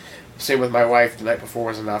enough. Same with my wife. The night before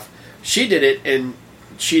was enough. She did it, and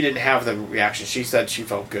she didn't have the reaction. She said she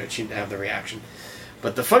felt good. She didn't have the reaction.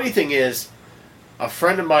 But the funny thing is, a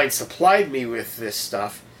friend of mine supplied me with this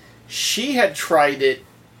stuff. She had tried it,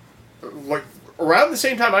 like, around the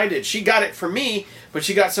same time I did. She got it for me, but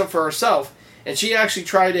she got some for herself. And she actually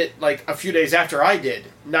tried it, like, a few days after I did,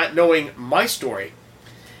 not knowing my story.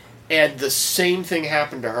 And the same thing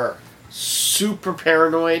happened to her. Super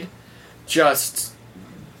paranoid.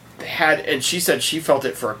 And she said she felt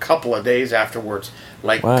it for a couple of days afterwards,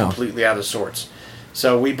 like, completely out of sorts.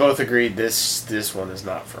 So we both agreed this one is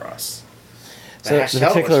not for us. So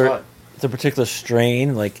the particular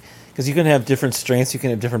strain, like, because you can have different strengths, you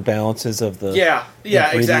can have different balances of the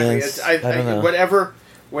exactly. I don't know.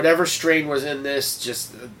 Whatever strain was in this,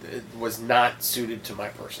 just it was not suited to my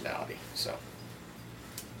personality. So,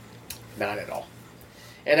 not at all.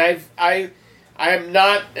 And I am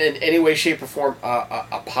not in any way, shape, or form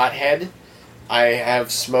a pothead. I have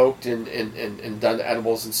smoked and done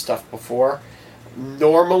edibles and stuff before.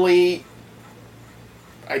 Normally,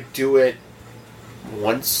 I do it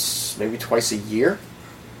once, maybe twice a year.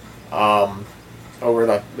 Over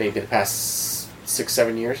the past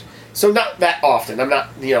 6-7 years. So not that often. I'm not,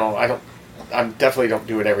 I definitely don't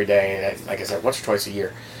do it every day. Like I said, once or twice a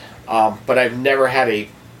year. But I've never had a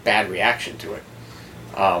bad reaction to it.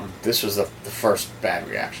 This was the first bad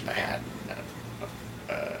reaction I had.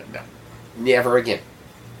 No. Never again.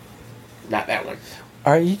 Not that one.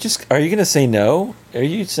 Are you going to say no? Are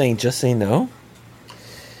you saying just say no?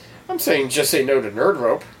 I'm saying just say no to Nerd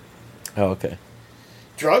Rope. Oh, okay.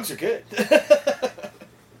 Drugs are good.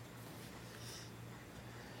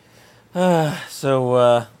 All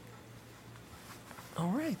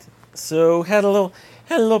right. So had a little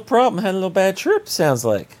problem, had a little bad trip. Sounds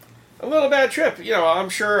like a little bad trip. I'm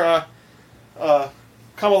sure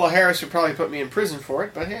Kamala Harris would probably put me in prison for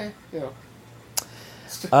it, but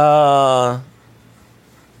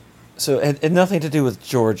So it had nothing to do with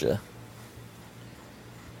Georgia.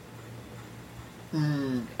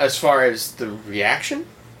 As far as the reaction,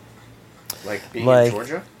 like being in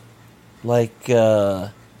Georgia, like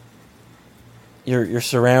your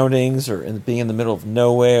surroundings, or being in the middle of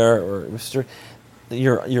nowhere, or it was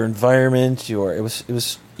your environment. You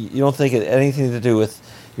don't think it had anything to do with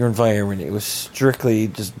your environment. It was strictly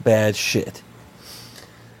just bad shit.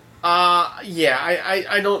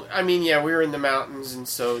 I don't. I mean, we were in the mountains, and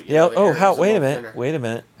so wait a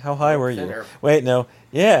minute. How high were you? Wait, no.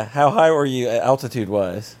 Yeah, how high were you altitude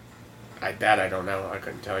wise? I don't know. I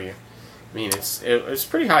couldn't tell you. I mean, it was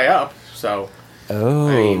pretty high up, so. Oh.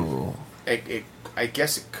 I mean, I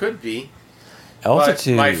guess it could be.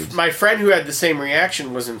 Altitude. But my friend who had the same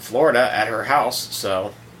reaction was in Florida at her house,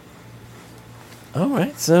 so. All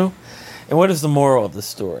right. So, and what is the moral of the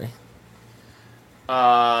story?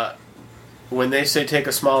 When they say take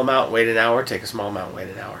a small amount, wait an hour, take a small amount, wait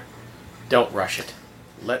an hour. Don't rush it.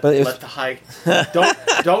 Let But the high.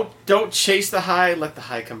 Don't chase the high. Let the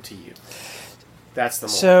high come to you. That's the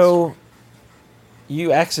moral. So,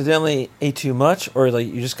 you accidentally ate too much, or like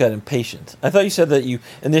you just got impatient? I thought you said that you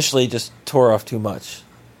initially just tore off too much.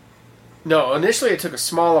 No, initially I took a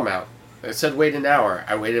small amount. It said wait an hour.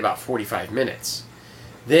 I waited about 45 minutes.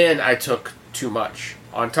 Then I took too much.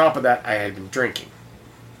 On top of that, I had been drinking.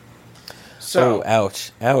 So,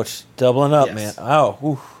 ouch. Doubling up, Yes. man. Ow.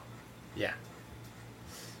 Oof. yeah.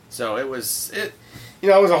 So it was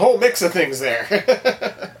a whole mix of things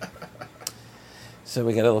there. So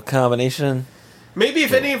we got a little combination. Maybe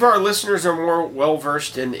if any of our listeners are more well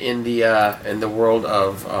versed in the world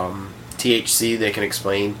of THC, they can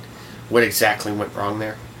explain what exactly went wrong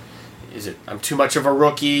there. Is it I'm too much of a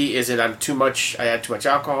rookie? Is it I had too much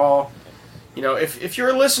alcohol? If you're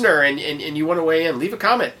a listener and you want to weigh in, leave a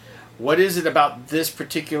comment. What is it about this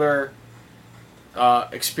particular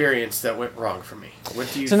experience that went wrong for me?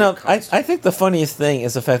 What do you So think? now, I think the funniest thing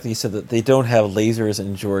is the fact that you said that they don't have lasers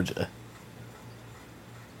in Georgia.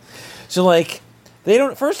 So, like, they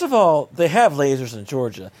don't... First of all, they have lasers in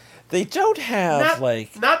Georgia. They don't have,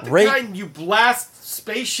 not the kind you blast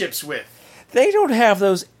spaceships with. They don't have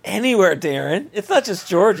those anywhere, Darren. It's not just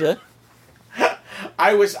Georgia.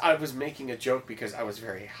 I was making a joke because I was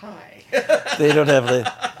very high. They don't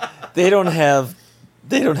have... They don't have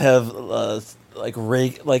like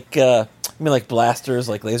blasters,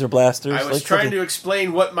 like laser blasters. I was trying to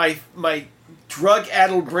explain what my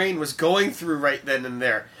drug-addled brain was going through right then and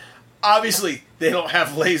there. Obviously, they don't have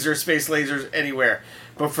space lasers anywhere.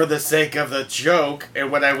 But for the sake of the joke,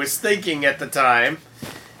 and what I was thinking at the time,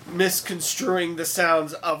 misconstruing the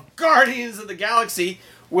sounds of Guardians of the Galaxy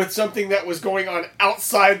with something that was going on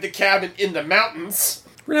outside the cabin in the mountains.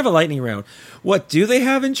 We're going to have a lightning round. What do they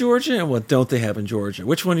have in Georgia, and what don't they have in Georgia?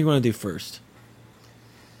 Which one do you want to do first?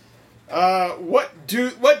 What do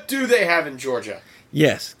they have in Georgia?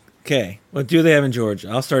 Yes. Okay. What do they have in Georgia?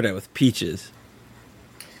 I'll start out with peaches.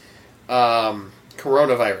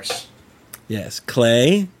 Coronavirus. Yes.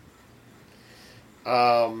 Clay.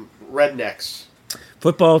 Rednecks.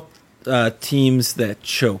 Football teams that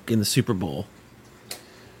choke in the Super Bowl.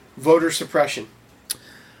 Voter suppression.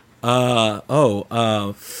 Fudge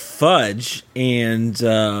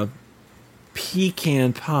and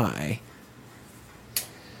pecan pie.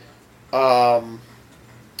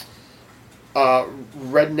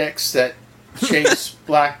 Rednecks that chase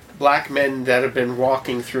black men that have been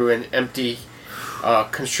walking through an empty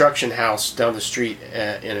construction house down the street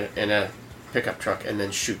in a pickup truck and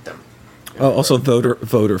then shoot them. Oh, also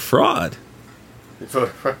voter fraud.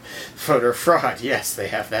 Voter fraud. Yes, they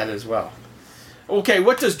have that as well. Okay,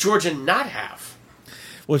 what does Georgia not have?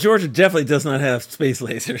 Well, Georgia definitely does not have space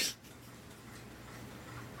lasers.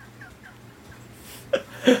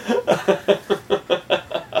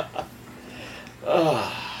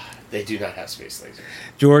 They do not have space lasers.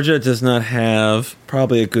 Georgia does not have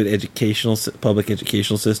probably a good public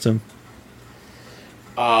educational system.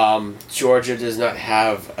 Georgia does not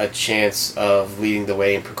have a chance of leading the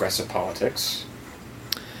way in progressive politics.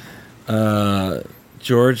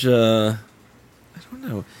 Georgia, I don't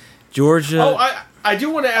know. Georgia. Oh, I do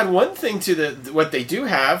want to add one thing to what they do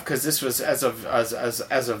have, because this was as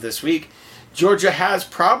of this week. Georgia has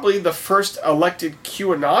probably the first elected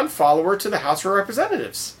QAnon follower to the House of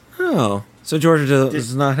Representatives. Oh, so Georgia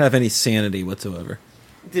does not have any sanity whatsoever.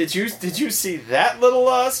 Did you see that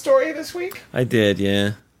little story this week? I did,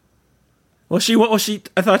 yeah. Well,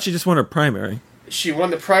 I thought she just won her primary. She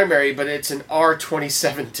won the primary, but it's an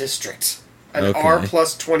R27 district. An R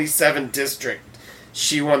plus 27 district.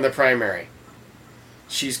 She won the primary.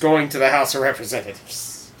 She's going to the House of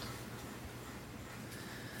Representatives.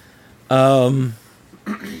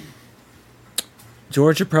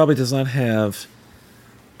 Georgia probably does not have...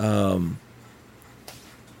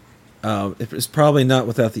 it's probably not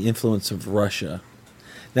without the influence of Russia.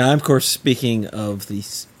 Now, I'm, of course, speaking of the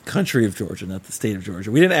country of Georgia, not the state of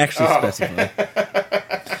Georgia. We didn't actually specify.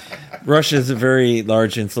 Russia is a very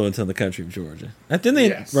large influence on the country of Georgia. Didn't they?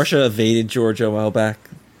 Yes. Russia invaded Georgia a while back.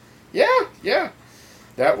 Yeah.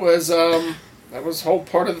 That was whole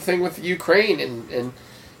part of the thing with Ukraine and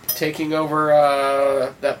taking over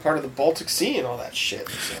that part of the Baltic Sea and all that shit.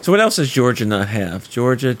 So what else does Georgia not have?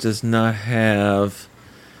 Georgia does not have...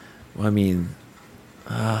 Well, I mean...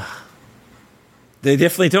 they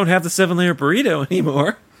definitely don't have the 7-layer burrito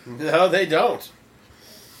anymore. No, they don't.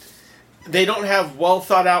 They don't have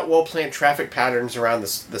well-thought-out, well-planned traffic patterns around the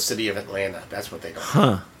city of Atlanta. That's what they don't have.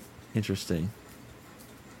 Huh. Interesting.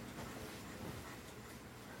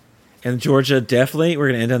 And Georgia we're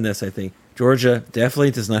going to end on this, I think. Georgia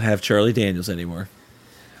definitely does not have Charlie Daniels anymore.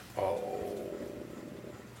 Oh,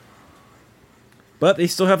 But they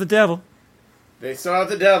still have the devil. They still have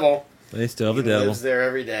the devil. They still have He the devil. lives there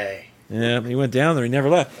every day. Yeah, he went down there. He never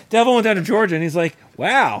left. Devil went down to Georgia, and he's like,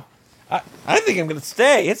 wow, I think I'm going to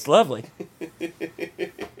stay. It's lovely.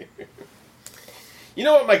 You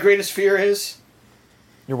know what my greatest fear is?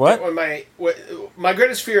 Your what? My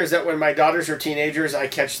greatest fear is that when my daughters are teenagers, I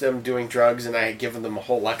catch them doing drugs and I give them a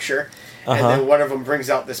whole lecture, and then one of them brings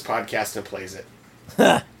out this podcast and plays it.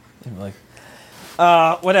 Like,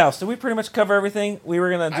 what else? Did we pretty much cover everything? We were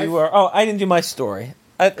gonna do I didn't do my story.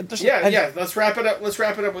 Yeah. Let's wrap it up. Let's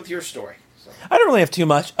wrap it up with your story. So. I don't really have too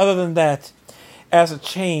much other than that. As a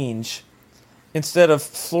change, instead of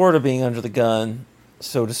Florida being under the gun,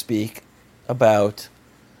 so to speak, about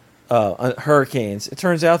hurricanes, it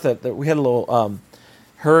turns out that we had a little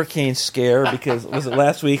hurricane scare because was it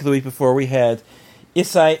last week, the week before, we had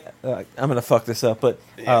I'm gonna fuck this up, but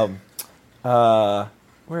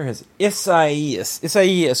where is it? Isaias?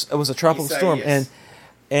 It was a tropical storm,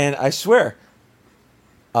 and I swear,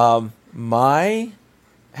 my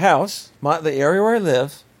house, the area where I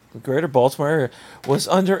live, the greater Baltimore area, was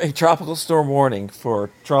under a tropical storm warning for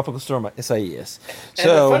Tropical Storm Isaias. And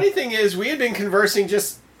the funny thing is, we had been conversing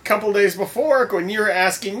just a couple days before when you were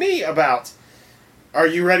asking me about, are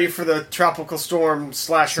you ready for the tropical storm /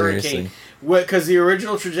 hurricane? Because the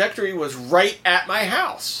original trajectory was right at my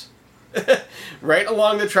house. Right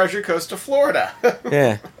along the Treasure Coast of Florida.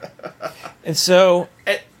 Yeah. And so...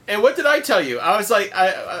 And what did I tell you? I was like,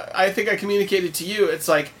 I think I communicated to you, it's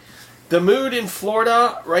like, the mood in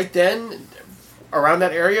Florida right then, around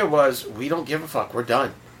that area, was, we don't give a fuck, we're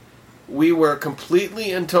done. We were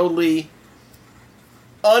completely and totally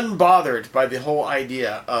unbothered by the whole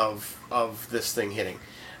idea of this thing hitting.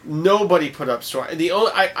 Nobody put up storm.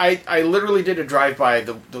 I literally did a drive-by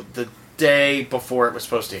the day before it was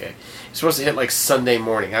supposed to hit. It was supposed to hit like Sunday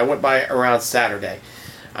morning. I went by around Saturday.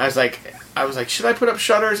 I was like, should I put up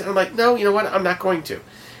shutters? And I'm like, no, you know what? I'm not going to.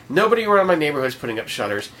 Nobody around my neighborhood is putting up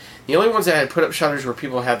shutters. The only ones that had put up shutters were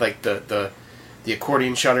people who had like the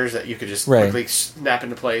accordion shutters that you could just quickly snap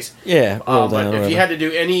into place. Yeah. But if you had to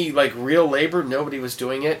do any like real labor, nobody was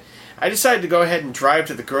doing it. I decided to go ahead and drive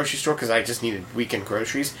to the grocery store because I just needed weekend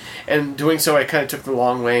groceries. And doing so, I kind of took the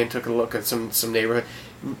long way and took a look at some neighborhood.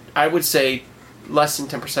 I would say less than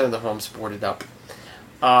 10% of the homes boarded up.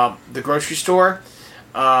 The grocery store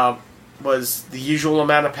was the usual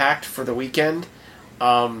amount of packed for the weekend.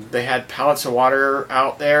 They had pallets of water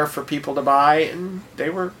out there for people to buy, and they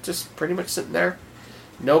were just pretty much sitting there.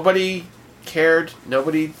 Nobody cared.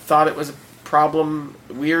 Nobody thought it was a problem.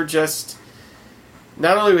 We're just...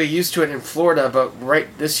 Not only are we used to it in Florida, but right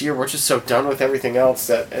this year we're just so done with everything else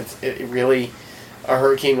that it really... A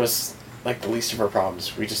hurricane was like the least of our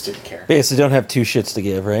problems. We just didn't care. Yeah, so don't have two shits to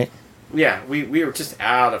give, right? Yeah, we were just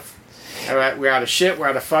out of... We're out of shit, we're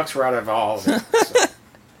out of fucks, we're out of all of it. So.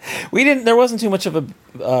 There wasn't too much of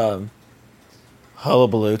a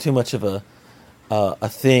hullabaloo, too much of a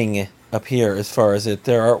thing up here as far as it.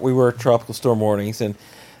 We were tropical storm warnings, and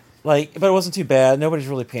but it wasn't too bad. Nobody's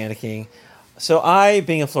really panicking. So I,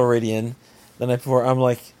 being a Floridian, the night before, I'm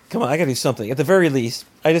like, come on, I got to do something. At the very least,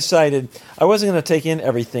 I decided I wasn't going to take in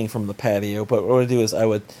everything from the patio, but what I would do is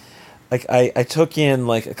I took in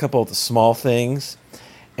like a couple of the small things.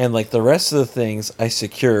 And, like, the rest of the things I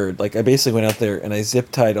secured. Like, I basically went out there and I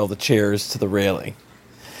zip-tied all the chairs to the railing.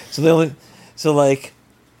 So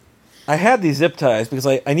I had these zip ties because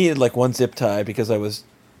I needed, like, one zip tie because I was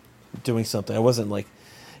doing something. I wasn't, like...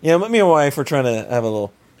 me and my wife were trying to have a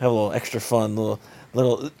little extra fun,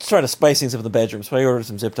 trying to spice things up in the bedroom. So I ordered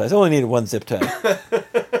some zip ties. I only needed one zip tie.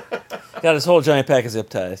 Got this whole giant pack of zip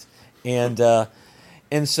ties.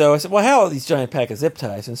 And so I said, well, how are these giant pack of zip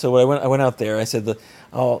ties? And so I went out there. I said,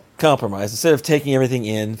 I'll compromise. Instead of taking everything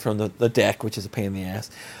in from the deck, which is a pain in the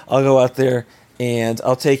ass, I'll go out there and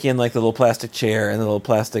I'll take in like the little plastic chair and the little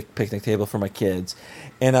plastic picnic table for my kids.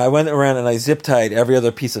 And I went around and I zip tied every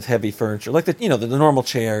other piece of heavy furniture, like the normal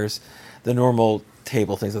chairs, the normal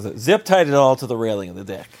table things. Zip tied it all to the railing of the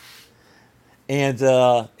deck. And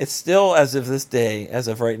it's still, as of this day, as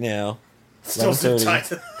of right now, still zip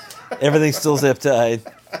tied. Everything's still zip tied,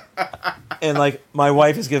 and like my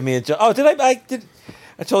wife has given me a job. Oh,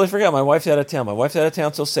 I totally forgot. My wife's out of town. My wife's out of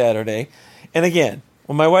town till Saturday, and again,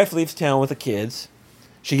 when my wife leaves town with the kids,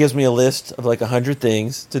 she gives me a list of like 100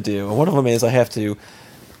 things to do, and one of them is I have to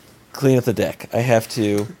clean up the deck. I have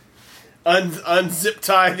to unzip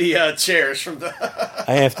tie the chairs from the.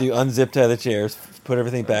 I have to unzip tie the chairs, put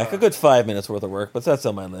everything back. A good 5 minutes worth of work, but that's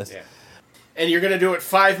on my list. Yeah. And you're going to do it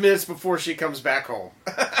 5 minutes before she comes back home.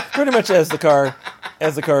 Pretty much as the car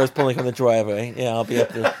is pulling from the driveway. Yeah, I'll be out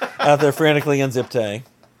there frantically unzip tying.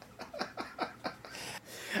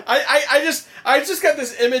 I just got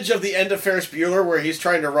this image of the end of Ferris Bueller where he's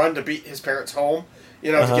trying to run to beat his parents home,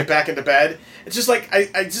 to get back into bed. It's just like,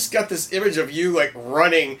 I just got this image of you, like,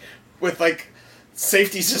 running with, like,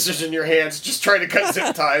 safety scissors in your hands, just trying to cut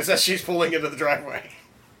zip ties as she's pulling into the driveway.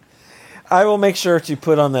 I will make sure to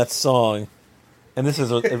put on that song. And this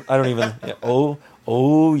is, I don't even,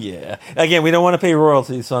 oh yeah. Again, we don't want to pay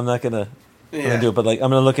royalties, so I'm not going to do it, but, like, I'm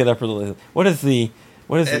going to look it up really. What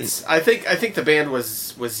is I think the band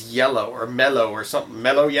was Yellow or Mellow or something.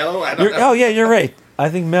 Mellow Yellow? I don't know. Oh, yeah, you're right. I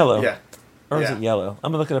think Mellow. Yeah. Or is it Yellow?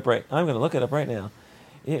 I'm going to look it up right now.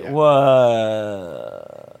 It was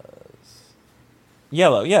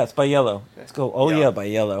Yellow. Yeah, it's by Yellow. Let's go. Oh, yeah, by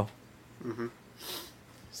Yellow. Mm-hmm.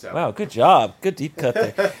 So. Wow, good job. Good deep cut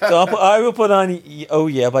there. So I will put on Oh,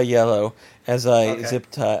 Yeah by Yellow as I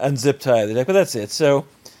unzip tie the deck. But that's it. So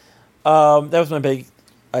that was my big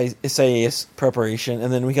SIAS preparation.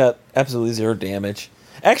 And then we got absolutely zero damage.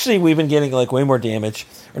 Actually, we've been getting like way more damage.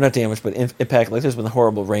 Or not damage, but impact. Like there's been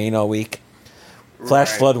horrible rain all week. Flash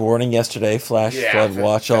flood warning yesterday. Flood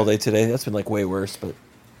watch all day today. That's been like way worse. But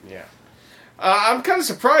yeah. I'm kind of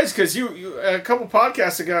surprised because you a couple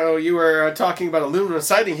podcasts ago you were talking about aluminum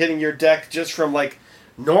siding hitting your deck just from like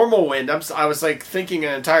normal wind. I was like thinking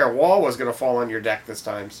an entire wall was going to fall on your deck this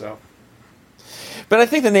time. So, but I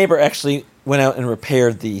think the neighbor actually went out and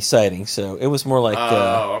repaired the siding, so it was more like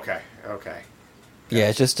okay.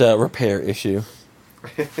 Yeah, just a repair issue.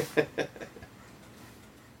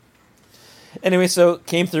 Anyway, so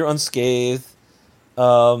came through unscathed.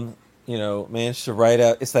 Managed to ride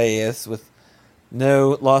out Isaias with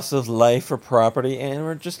no loss of life or property, and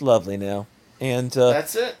we're just lovely now. And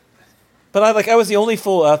that's it. But I was the only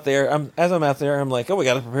fool out there. As I'm out there, I'm like, oh, we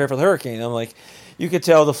got to prepare for the hurricane. I'm like, you could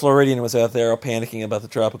tell the Floridian was out there all panicking about the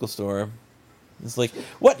tropical storm. It's like,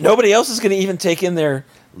 what? Nobody else is going to even take in their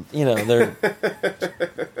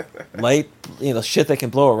light, shit that can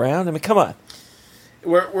blow around. I mean, come on.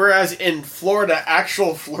 Whereas in Florida,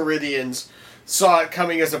 actual Floridians saw it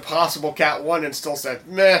coming as a possible Cat 1 and still said,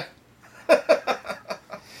 meh.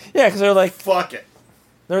 Yeah, because they're like... Fuck it.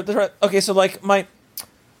 They're okay, so like I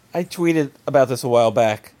tweeted about this a while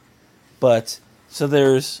back, but so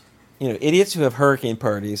there's, idiots who have hurricane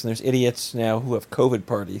parties, and there's idiots now who have COVID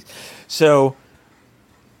parties. So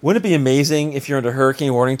wouldn't it be amazing if you're under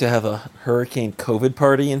hurricane warning to have a hurricane COVID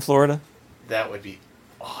party in Florida? That would be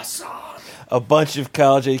awesome. A bunch of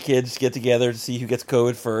college-age kids get together to see who gets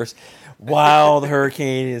COVID first while the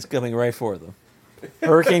hurricane is coming right for them.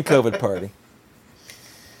 Hurricane COVID party.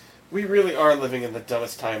 We really are living in the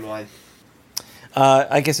dumbest timeline.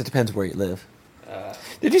 I guess it depends where you live.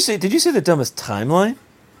 Did you say the dumbest timeline?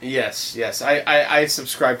 Yes. I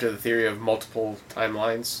subscribe to the theory of multiple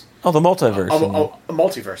timelines. Oh, the multiverse. A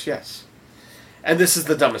multiverse, yes. And this is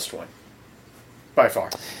the dumbest one. By far.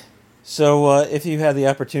 So, if you had the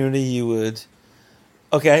opportunity, you would...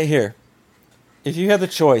 Okay, here. If you had the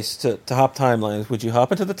choice to hop timelines, would you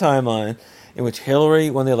hop into the timeline in which Hillary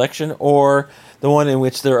won the election, or the one in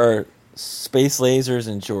which there are space lasers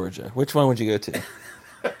in Georgia? Which one would you go to?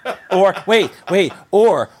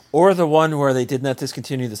 Or, or the one where they did not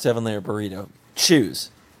discontinue the 7-layer burrito. Choose.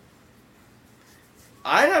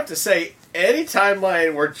 I'd have to say, any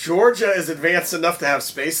timeline where Georgia is advanced enough to have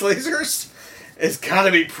space lasers is got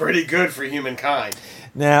to be pretty good for humankind.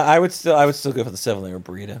 Nah, I would still go for the 7-layer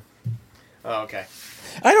burrito. Oh, okay.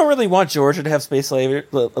 I don't really want Georgia to have space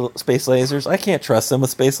lasers. I can't trust them with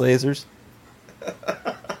space lasers.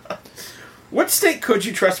 What state could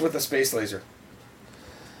you trust with a space laser?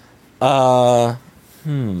 Well,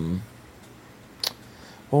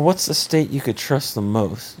 what's the state you could trust the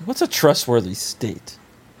most? What's a trustworthy state?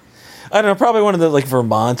 I don't know, probably one of the, like,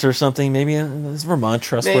 Vermont or something. Maybe is Vermont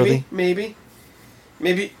trustworthy? Maybe.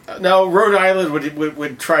 No, Rhode Island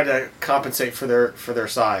would try to compensate for their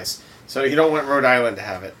size. So you don't want Rhode Island to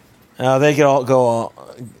have it. They could all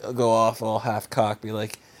go off all half-cocked, be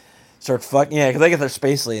like, start fucking... Yeah, because they get their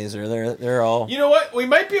space laser. They're all... You know what? We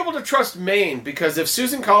might be able to trust Maine, because if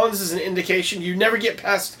Susan Collins is an indication, you never get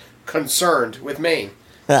past concerned with Maine.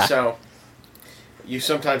 So you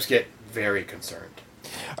sometimes get very concerned.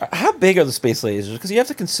 How big are the space lasers? Because you have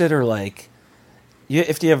to consider, like...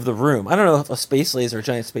 If you have the room. I don't know if a space laser, a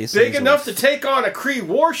giant space laser... Big enough to take on a Kree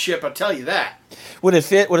warship, I'll tell you that. Would it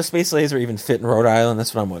fit? Would a space laser even fit in Rhode Island?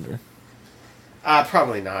 That's what I'm wondering.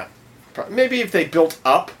 Probably not. Maybe if they built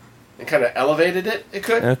up and kind of elevated it, it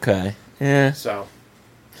could. Okay. Yeah. So.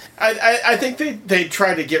 I think they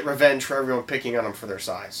tried to get revenge for everyone picking on them for their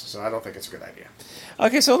size, so I don't think it's a good idea.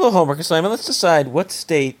 Okay, so a little homework assignment. Let's decide what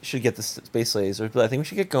state should get the space laser. But I think we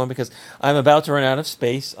should get going because I'm about to run out of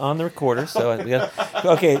space on the recorder. So we got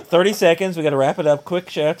 30 seconds. We got to wrap it up. Quick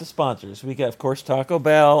shout out to sponsors. We got, of course, Taco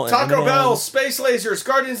Bell. Taco Bell, Space Lasers,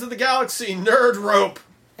 Guardians of the Galaxy, Nerd Rope,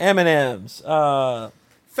 M&M's,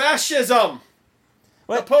 Fascism.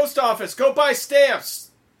 What? The post office. Go buy stamps.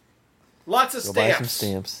 Lots of stamps. Go buy some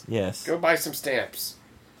stamps. Yes. Go buy some stamps.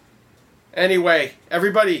 Anyway,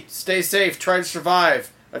 everybody, stay safe. Try to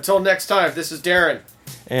survive. Until next time, this is Darren.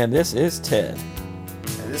 And this is Ted.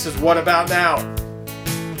 And this is What About Now?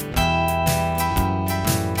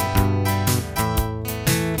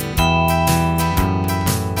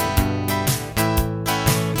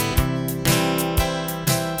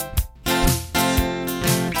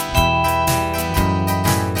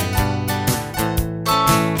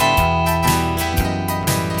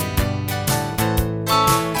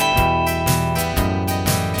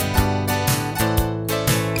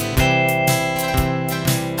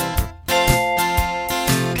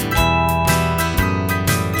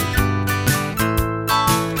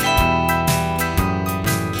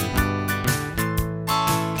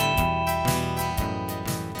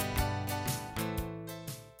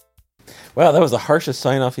 Wow, that was the harshest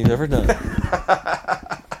sign-off you've ever done.